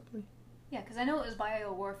 possibly. Yeah, because I know it was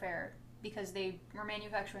biowarfare because they were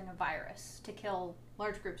manufacturing a virus to kill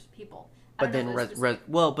large groups of people. But then,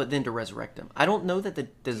 to resurrect them. I don't know that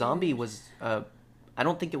the zombie was. I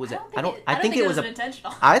don't think it was. I think it was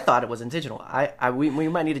intentional. I thought it was intentional. We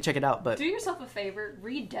might need to check it out. But do yourself a favor,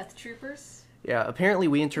 read Death Troopers. Yeah, apparently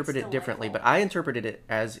we interpret It's it differently, delightful. but I interpreted it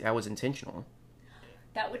as I was intentional.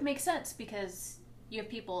 That would make sense because you have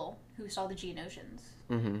people who saw the Geonosians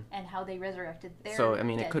and how they resurrected their So I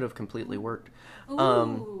mean, dead. it could have completely worked.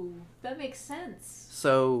 Ooh, that makes sense.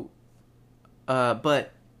 So,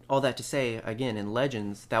 but all that to say, again, in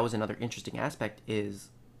Legends, that was another interesting aspect. Is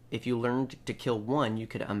if you learned to kill one, you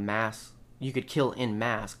could kill en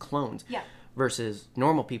masse clones. Yeah. Versus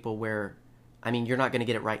normal people, where, I mean, you're not going to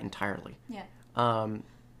get it right entirely. Yeah.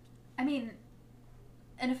 I mean,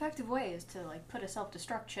 an effective way is to like put a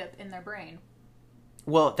self-destruct chip in their brain.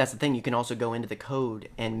 Well, that's the thing. You can also go into the code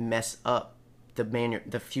and mess up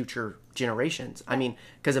the future generations. I mean,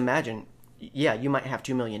 because imagine, you might have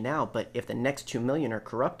 2 million now, but if the next 2 million are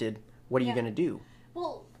corrupted, what are you going to do?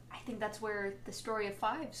 Well, I think that's where the story of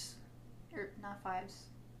Fives, or not Fives.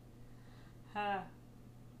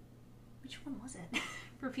 Which one was it?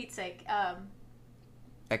 For Pete's sake,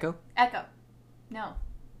 Echo? Echo. No.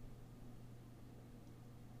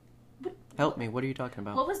 Help me. What are you talking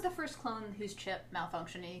about? What was the first clone whose chip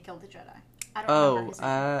malfunctioned and he killed the Jedi? I don't remember his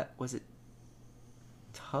name. Was it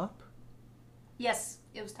Tup? Yes,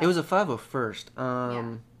 it was Tup. It was a 501st.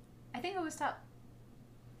 I think it was Tup.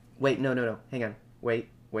 Wait, no. Hang on. Wait.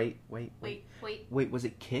 Wait. Wait, was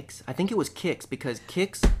it Kix? I think it was Kix, because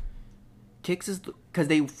Kix is because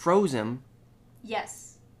they froze him.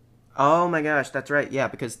 Yes. Oh my gosh, that's right. Yeah,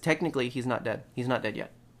 because technically he's not dead. He's not dead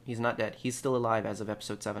yet. He's not dead. He's still alive as of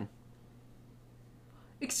episode 7.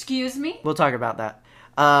 Excuse me? We'll talk about that.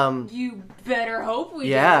 You better hope we do.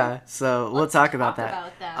 Yeah, so we'll Let's talk about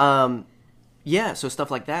that. About that. Yeah, so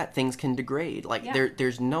stuff like that, things can degrade. Like Yeah.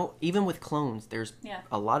 there's no, even with clones, there's Yeah.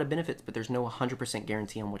 a lot of benefits, but there's no 100%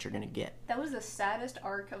 guarantee on what you're gonna get. That was the saddest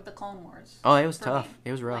arc of the Clone Wars. Oh, it was for tough. me.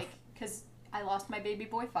 It was rough. Like, because I lost my baby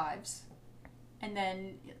boy Fives, and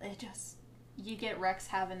then it just you get Rex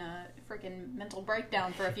having a freaking mental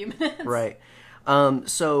breakdown for a few minutes. Right. One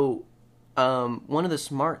of the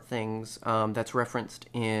smart things that's referenced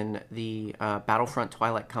in the Battlefront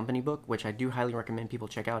Twilight Company book, which I do highly recommend people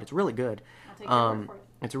check out. It's really good. I'll take your word for it.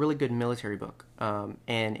 It's a really good military book,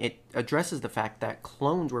 and it addresses the fact that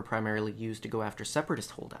clones were primarily used to go after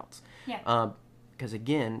separatist holdouts. Yeah. Because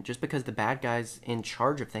again, just because the bad guys in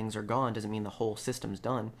charge of things are gone doesn't mean the whole system's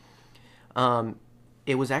done.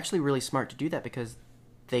 It was actually really smart to do that because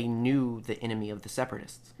they knew the enemy of the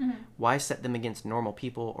separatists. Mm-hmm. Why set them against normal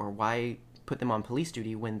people, or why put them on police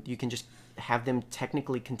duty when you can just have them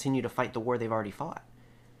technically continue to fight the war they've already fought?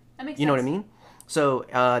 That makes sense. You know what I mean? So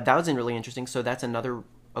that was really interesting. So that's another.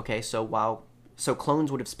 Okay, so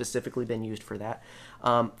clones would have specifically been used for that.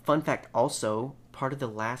 Fun fact, also part of the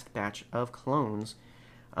last batch of clones,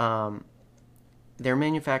 their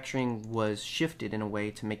manufacturing was shifted in a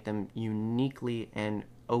way to make them uniquely and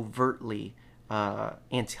overtly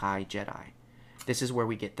anti-Jedi. This is where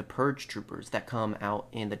we get the Purge Troopers that come out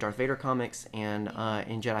in the Darth Vader comics and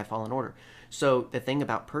in Jedi Fallen Order. So the thing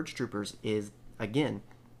about Purge Troopers is, again,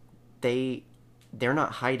 they're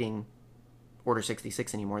not hiding Order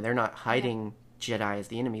 66 anymore. They're not hiding Jedi as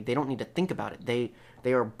the enemy. They don't need to think about it.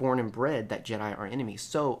 They are born and bred that Jedi are enemies.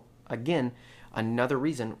 So again, another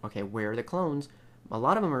reason, okay, where are the clones? A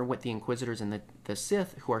lot of them are with the Inquisitors and the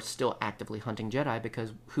Sith, who are still actively hunting Jedi,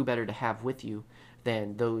 because who better to have with you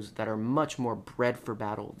than those that are much more bred for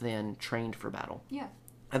battle than trained for battle. Yeah.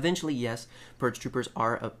 Eventually, yes, Purge Troopers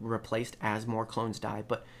are replaced as more clones die,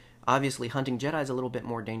 but obviously hunting Jedi is a little bit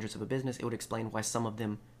more dangerous of a business. It would explain why some of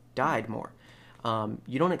them died more.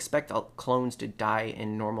 You don't expect clones to die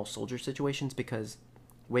in normal soldier situations because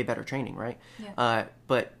way better training, right? Yeah.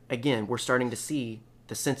 But again, we're starting to see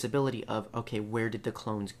the sensibility of, okay, where did the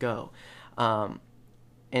clones go? And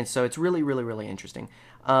so it's really, really, really interesting.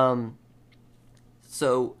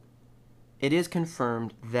 So it is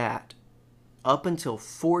confirmed that up until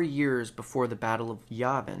 4 years before the Battle of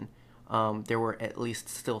Yavin, there were at least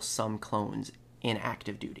still some clones in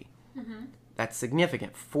active duty. Mm-hmm. That's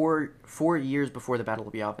significant. Four years before the Battle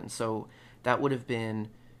of Yavin. So that would have been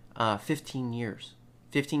 15 years.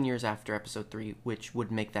 15 years after Episode 3, which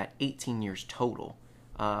would make that 18 years total.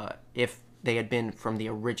 If they had been from the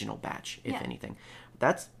original batch, if anything.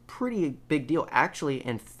 That's pretty big deal. Actually,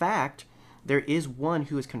 in fact, there is one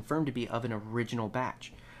who is confirmed to be of an original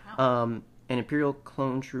batch. Wow. An Imperial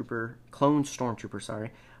stormtrooper,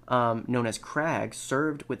 known as Crag,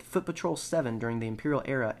 served with Foot Patrol 7 during the Imperial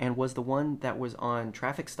era and was the one that was on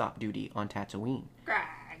traffic stop duty on Tatooine.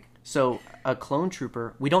 Crag. So, a clone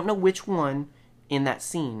trooper, we don't know which one in that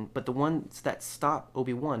scene, but the ones that stop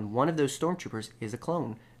Obi-Wan, one of those stormtroopers is a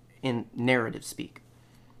clone in narrative speak.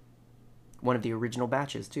 One of the original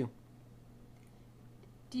batches, too.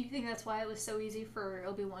 Do you think that's why it was so easy for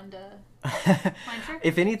Obi-Wan to mind trick?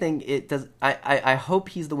 If anything, it does. I hope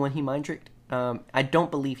he's the one he mind tricked. I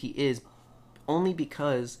don't believe he is, only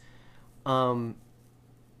because no,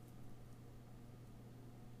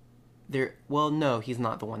 he's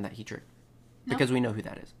not the one that he tricked. No? Because we know who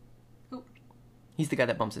that is. Who? He's the guy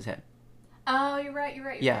that bumps his head. Oh, you're right.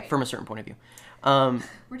 You're Yeah, right. from a certain point of view.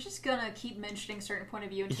 We're just gonna keep mentioning certain point of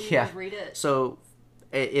view until you Yeah. guys read it. So,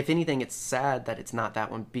 if anything, it's sad that it's not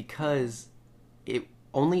that one, because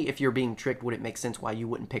only if you're being tricked would it make sense why you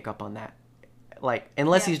wouldn't pick up on that. Like,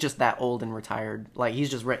 unless he's just that old and retired, like he's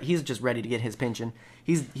just ready to get his pension.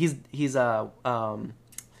 He's Danny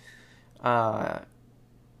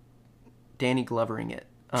Glovering it.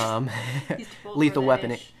 He's too old Lethal for that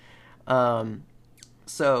Weapon ish.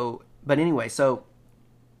 it. But anyway, so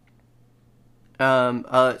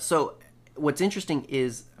what's interesting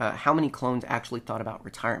is how many clones actually thought about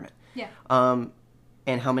retirement. Yeah.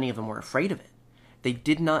 And how many of them were afraid of it. They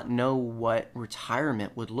did not know what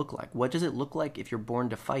retirement would look like. What does it look like if you're born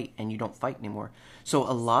to fight and you don't fight anymore? So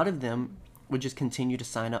a lot of them would just continue to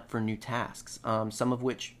sign up for new tasks, some of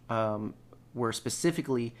which were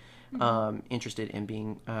specifically interested in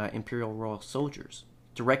being Imperial Royal soldiers,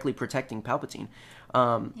 directly protecting Palpatine.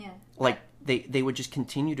 Like, they would just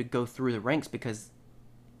continue to go through the ranks because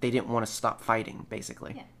they didn't want to stop fighting,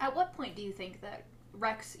 basically. Yeah. At what point do you think that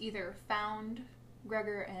Rex either found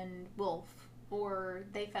Gregor and Wolf, or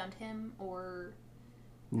they found him, or...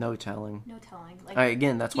 No telling. No telling. Like,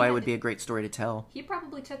 Again, that's why it would be a great story to tell. He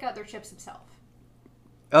probably took out their chips himself.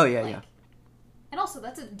 Oh yeah, Like, yeah. And also,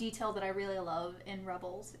 that's a detail that I really love in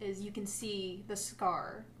Rebels, is you can see the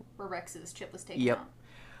scar where Rex's chip was taken Yep.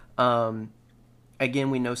 out.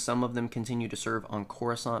 Again, we know some of them continue to serve on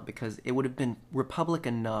Coruscant because it would have been Republic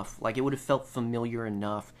enough. Like, it would have felt familiar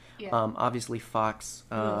enough. Yeah. Obviously, Fox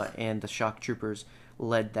Ugh. and the Shock Troopers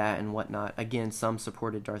led that and whatnot. Again, some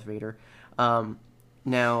supported Darth Vader.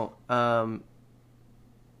 Now,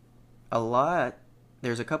 a lot...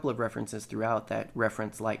 There's a couple of references throughout that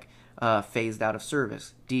reference, like, phased out of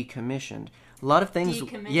service, decommissioned. A lot of things...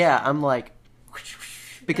 Decommissioned. Yeah, I'm like...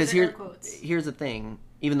 Because Those are air quotes. here's the thing.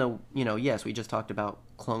 Even though, yes, we just talked about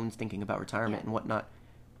clones thinking about retirement and whatnot.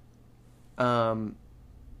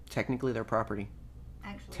 Technically, they're property.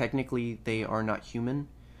 Actually. Technically, they are not human.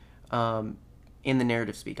 In the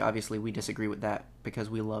narrative speak, obviously, we disagree with that because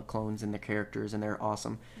we love clones and their characters and they're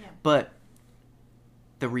awesome. Yeah. But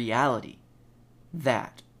the reality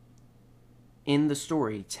that in the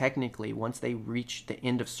story, technically, once they reach the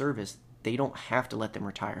end of service, they don't have to let them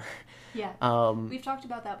retire. Yeah. We've talked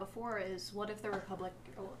about that before, is what if the Republic,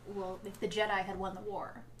 well, if the Jedi had won the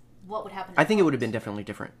war, what would happen to I think it would have clones? been definitely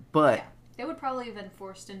different. But Yeah. They would probably have been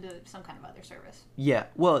forced into some kind of other service. yeah,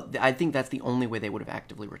 well, I think that's the only way they would have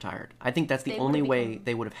actively retired. I think that's the They only would have way become-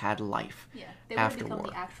 they would have had life. Yeah. They would have After become war.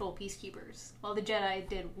 the actual peacekeepers, while the Jedi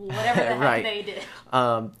did whatever the heck Right. they did.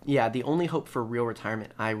 Yeah, the only hope for real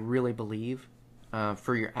retirement, I really believe,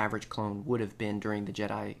 for your average clone would have been during the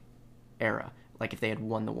Jedi era, like if they had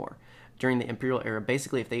won the war. During the Imperial era,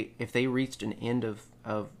 basically, if they reached an end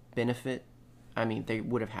of benefit, I mean, they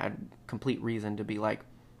would have had complete reason to be like,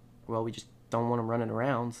 well, we just don't want them running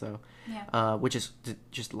around, so, Yeah. which is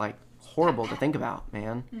just like horrible to think about,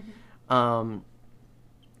 man. Mm-hmm.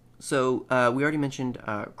 So we already mentioned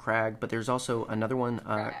Crag, but there's also another one.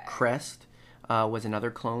 Crest was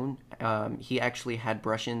another clone. He actually had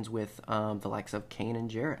brush-ins with the likes of Kanan and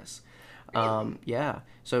Jarrus. Really? Yeah.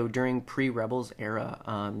 So during pre-Rebels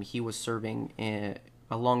era, he was serving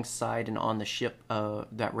alongside and on the ship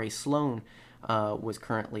that Ray Sloan was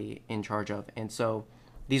currently in charge of. And so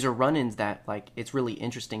these are run-ins that, like, it's really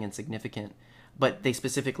interesting and significant. But they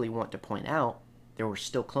specifically want to point out there were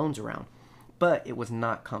still clones around. But it was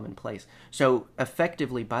not commonplace. So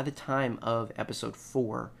effectively, by the time of Episode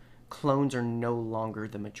 4, clones are no longer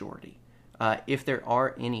the majority. If there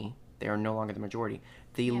are any, they are no longer the majority.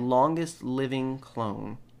 The longest living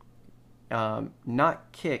clone,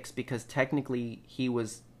 not Kix, because technically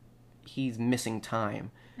he's missing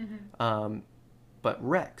time, but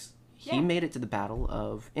Rex. He made it to the Battle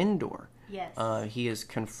of Endor. Yes. He is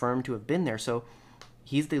confirmed to have been there, so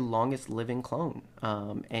he's the longest living clone.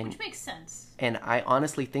 And Which makes sense. And I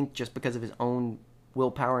honestly think just because of his own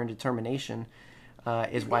willpower and determination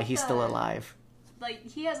is why he's still alive. Like,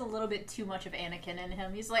 he has a little bit too much of Anakin in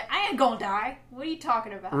him. He's like, I ain't gonna die. What are you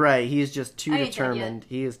talking about? Right, he is just too I ain't dead yet. determined.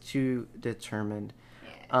 He is too determined.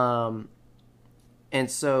 Yeah. And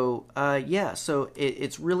so, so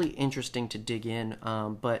it's really interesting to dig in.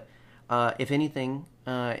 But if anything,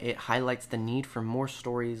 it highlights the need for more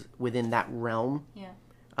stories within that realm. Yeah.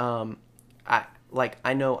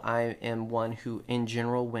 I know I am one who, in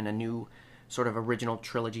general, when a new sort of original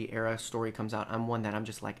trilogy era story comes out, I'm one that I'm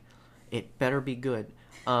just like, it better be good.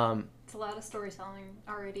 It's a lot of storytelling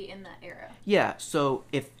already in that era. Yeah, so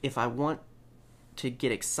if I want to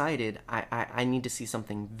get excited, I need to see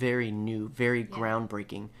something very new, very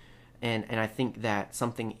groundbreaking. And I think that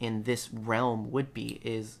something in this realm would be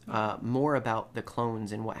is more about the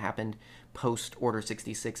clones and what happened post Order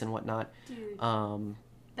 66 and whatnot. Dude.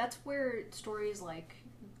 That's where stories like,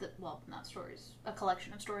 not stories, a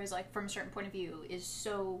collection of stories like From a Certain Point of View is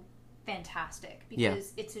so fantastic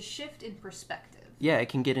because it's a shift in perspective. Yeah, it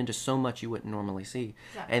can get into so much you wouldn't normally see.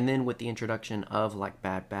 Exactly. And then with the introduction of like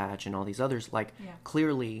Bad Batch and all these others, like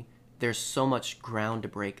clearly there's so much ground to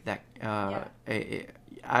break that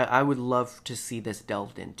I would love to see this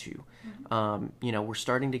delved into. We're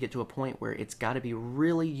starting to get to a point where it's got to be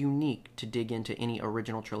really unique to dig into any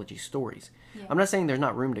original trilogy stories. Yeah. I'm not saying there's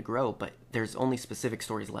not room to grow, but there's only specific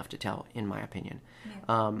stories left to tell, in my opinion.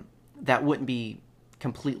 Yeah. That wouldn't be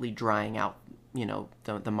completely drying out,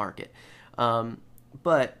 the market.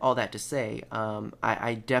 But all that to say,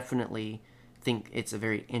 I definitely think it's a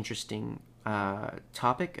very interesting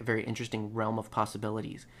topic, a very interesting realm of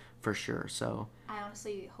possibilities, for sure. So I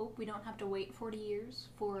honestly hope we don't have to wait 40 years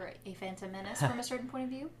for a Phantom Menace from a certain point of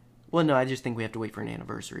view. Well, no, I just think we have to wait for an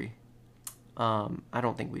anniversary. I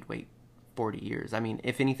don't think we'd wait 40 years. I mean,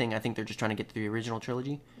 if anything, I think they're just trying to get through the original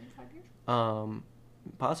trilogy. 25 years?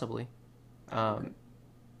 Possibly.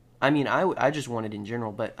 I mean, I just want it in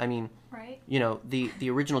general, but I mean, right? you know, the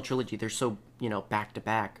original trilogy, they're so, you know, back to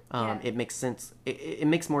back. Yeah. It makes sense. It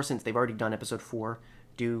makes more sense. They've already done episode 4,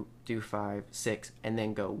 do 5, 6, and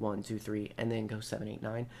then go 1, 2, 3, and then go 7, 8,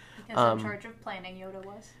 9. Because in charge of planning Yoda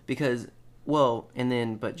was. Because, well, and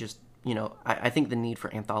then, but just, you know, I think the need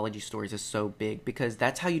for anthology stories is so big because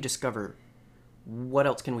that's how you discover what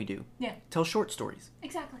else can we do. Yeah. Tell short stories.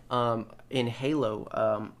 Exactly. In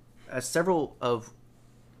Halo, several of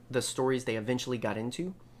the stories they eventually got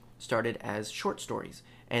into started as short stories,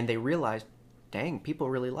 and they realized, dang, people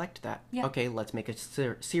really liked that. Yeah. Okay, let's make a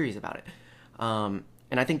series about it.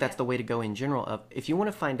 And I think that's the way to go in general. Of if you want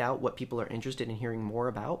to find out what people are interested in hearing more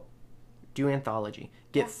about, do anthology.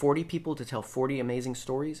 Get 40 people to tell 40 amazing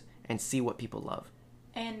stories and see what people love.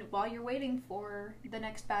 And while you're waiting for the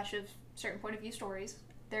next batch of certain point of view stories,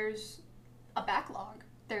 there's a backlog.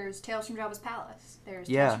 There's Tales from Jabba's Palace. There's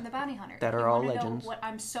Tales from the Bounty Hunter. That are all legends. What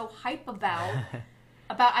I'm so hype about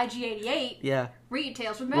IG-88. Yeah. Read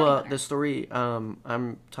Tales from the Bounty Hunter. Well, the story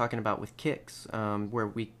I'm talking about with Kix, where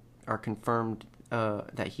we are confirmed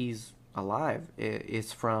that he's alive,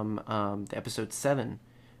 is from the episode 7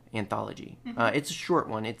 anthology. Mm-hmm. It's a short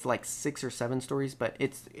one. It's like 6 or 7 stories, but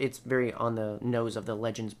it's very on the nose of the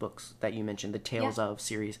Legends books that you mentioned, the Tales of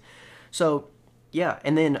series. So, yeah,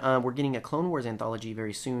 and then we're getting a Clone Wars anthology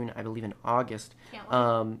very soon, I believe in August.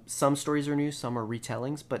 Some stories are new, some are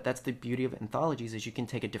retellings, but that's the beauty of anthologies is you can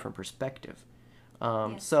take a different perspective.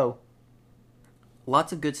 So,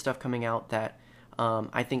 lots of good stuff coming out that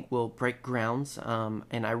I think will break grounds,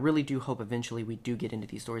 and I really do hope eventually we do get into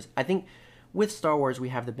these stories. I think with Star Wars, we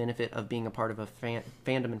have the benefit of being a part of a fandom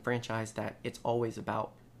and franchise that it's always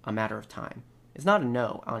about a matter of time. It's not a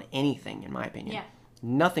no on anything, in my opinion. Yeah.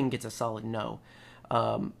 Nothing gets a solid no.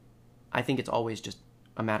 I think it's always just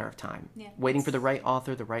a matter of time. Yeah. Waiting for the right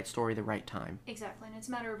author, the right story, the right time. Exactly, and it's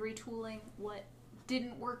a matter of retooling what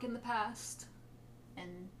didn't work in the past,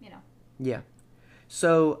 and, you know. Yeah.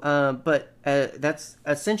 So, but that's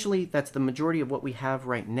the majority of what we have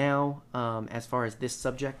right now as far as this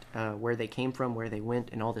subject, where they came from, where they went,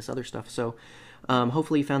 and all this other stuff. So,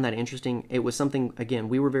 hopefully you found that interesting. It was something, again,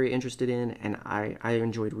 we were very interested in, and I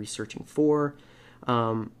enjoyed researching for.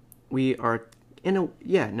 We are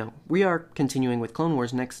continuing with Clone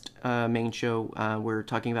Wars. Next main show, we're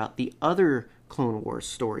talking about the other Clone Wars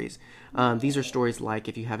stories. These are stories like,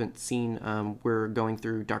 if you haven't seen, we're going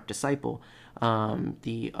through Dark Disciple,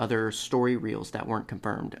 the other story reels that weren't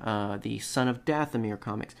confirmed, the Son of Dathomir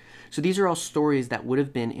comics. So these are all stories that would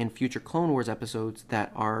have been in future Clone Wars episodes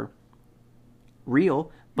that are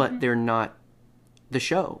real, but they're not the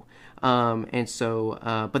show. And so,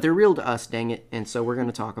 but they're real to us, dang it. And so we're going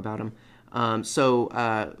to talk about them.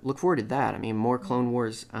 So look forward to that. I mean, more Clone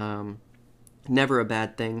Wars, never a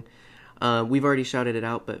bad thing. We've already shouted it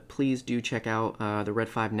out, but please do check out the Red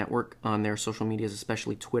 5 Network on their social medias,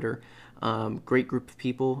 especially Twitter. Great group of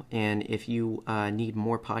people, and if you need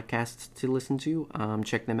more podcasts to listen to,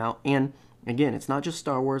 check them out. And again, it's not just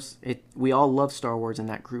Star Wars. We all love Star Wars in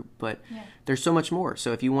that group, but there's so much more.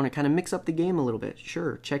 So if you want to kind of mix up the game a little bit,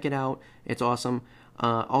 sure, check it out. It's awesome.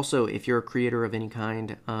 Also, if you're a creator of any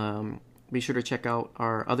kind, be sure to check out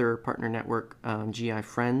our other partner network, GI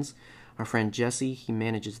Friends. Our friend Jesse, he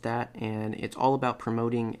manages that, and it's all about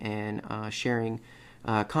promoting and sharing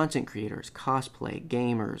content creators, cosplay,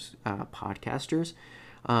 gamers, podcasters,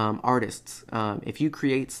 artists. If you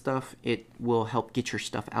create stuff, it will help get your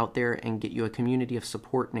stuff out there and get you a community of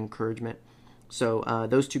support and encouragement. So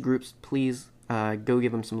those two groups, please go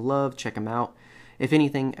give them some love, check them out. If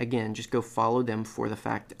anything, again, just go follow them for the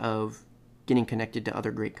fact of getting connected to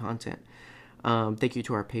other great content. Thank you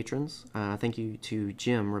to our patrons. Thank you to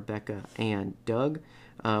Jim, Rebecca, and Doug.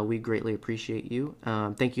 We greatly appreciate you.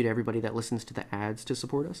 Thank you to everybody that listens to the ads to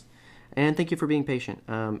support us. And thank you for being patient.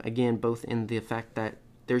 Again, both in the fact that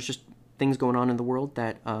there's just things going on in the world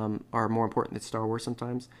that are more important than Star Wars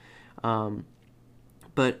sometimes.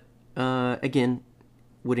 But again,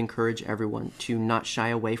 would encourage everyone to not shy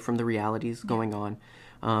away from the realities going on.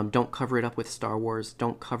 Don't cover it up with Star Wars.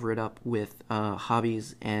 Don't cover it up with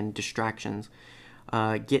hobbies and distractions.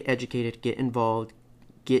 Get educated, get involved,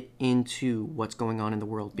 get into what's going on in the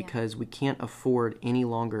world, because we can't afford any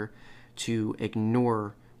longer to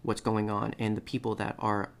ignore what's going on and the people that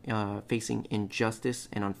are facing injustice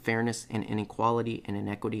and unfairness and inequality and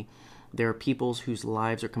inequity. There are peoples whose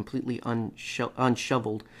lives are completely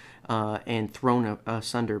unshoveled and thrown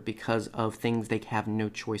asunder because of things they have no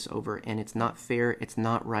choice over. And it's not fair, it's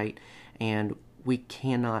not right, and we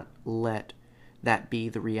cannot let that be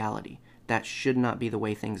the reality. That should not be the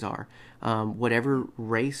way things are. Whatever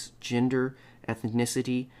race, gender,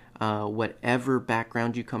 ethnicity, whatever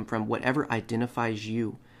background you come from, whatever identifies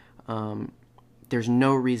you. There's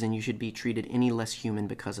no reason you should be treated any less human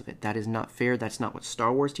because of it. That is not fair. That's not what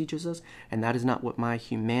Star Wars teaches us, and that is not what my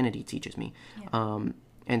humanity teaches me. Yeah.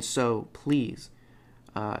 And so, please,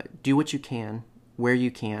 do what you can, where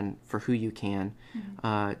you can, for who you can,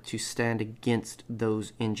 to stand against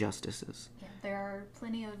those injustices. Yeah, there are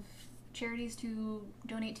plenty of charities to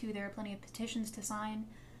donate to. There are plenty of petitions to sign.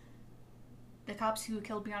 The cops who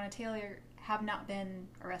killed Breonna Taylor have not been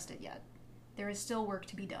arrested yet. There is still work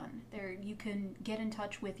to be done. There, you can get in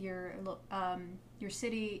touch with your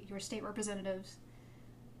city, your state representatives.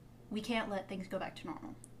 We can't let things go back to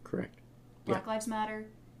normal. Correct. Black Lives Matter,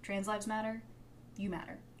 trans lives matter, you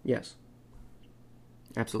matter. Yes.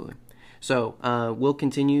 Absolutely. So we'll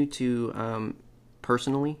continue to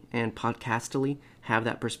personally and podcastily have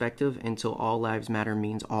that perspective until all lives matter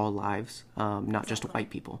means all lives, not just white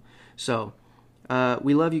people. So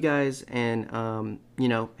we love you guys, and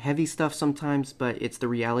heavy stuff sometimes, but it's the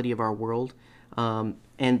reality of our world.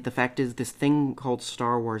 And the fact is, this thing called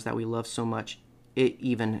Star Wars that we love so much, it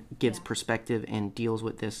even gives perspective and deals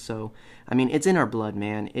with this. So, I mean, it's in our blood,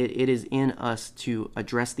 man. It is in us to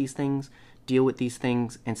address these things, deal with these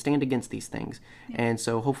things, and stand against these things. Yeah. And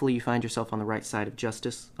so hopefully you find yourself on the right side of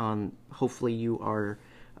justice. Hopefully you are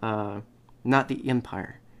not the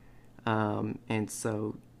empire. And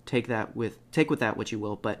so take with that what you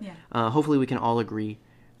will. But hopefully we can all agree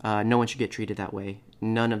no one should get treated that way.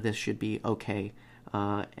 None of this should be okay.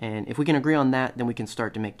 And if we can agree on that, then we can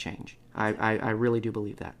start to make change. I really do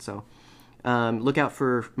believe that. So look out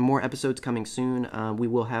for more episodes coming soon. We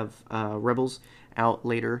will have Rebels out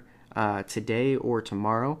later today or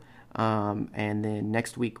tomorrow. And then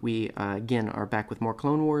next week we, again, are back with more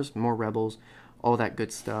Clone Wars, more Rebels, all that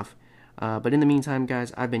good stuff. But in the meantime,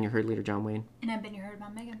 guys, I've been your herd leader, John Wayne. And I've been your herd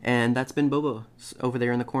mom, Megan. And that's been Bobo over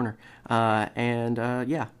there in the corner.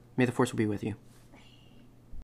 May the Force be with you.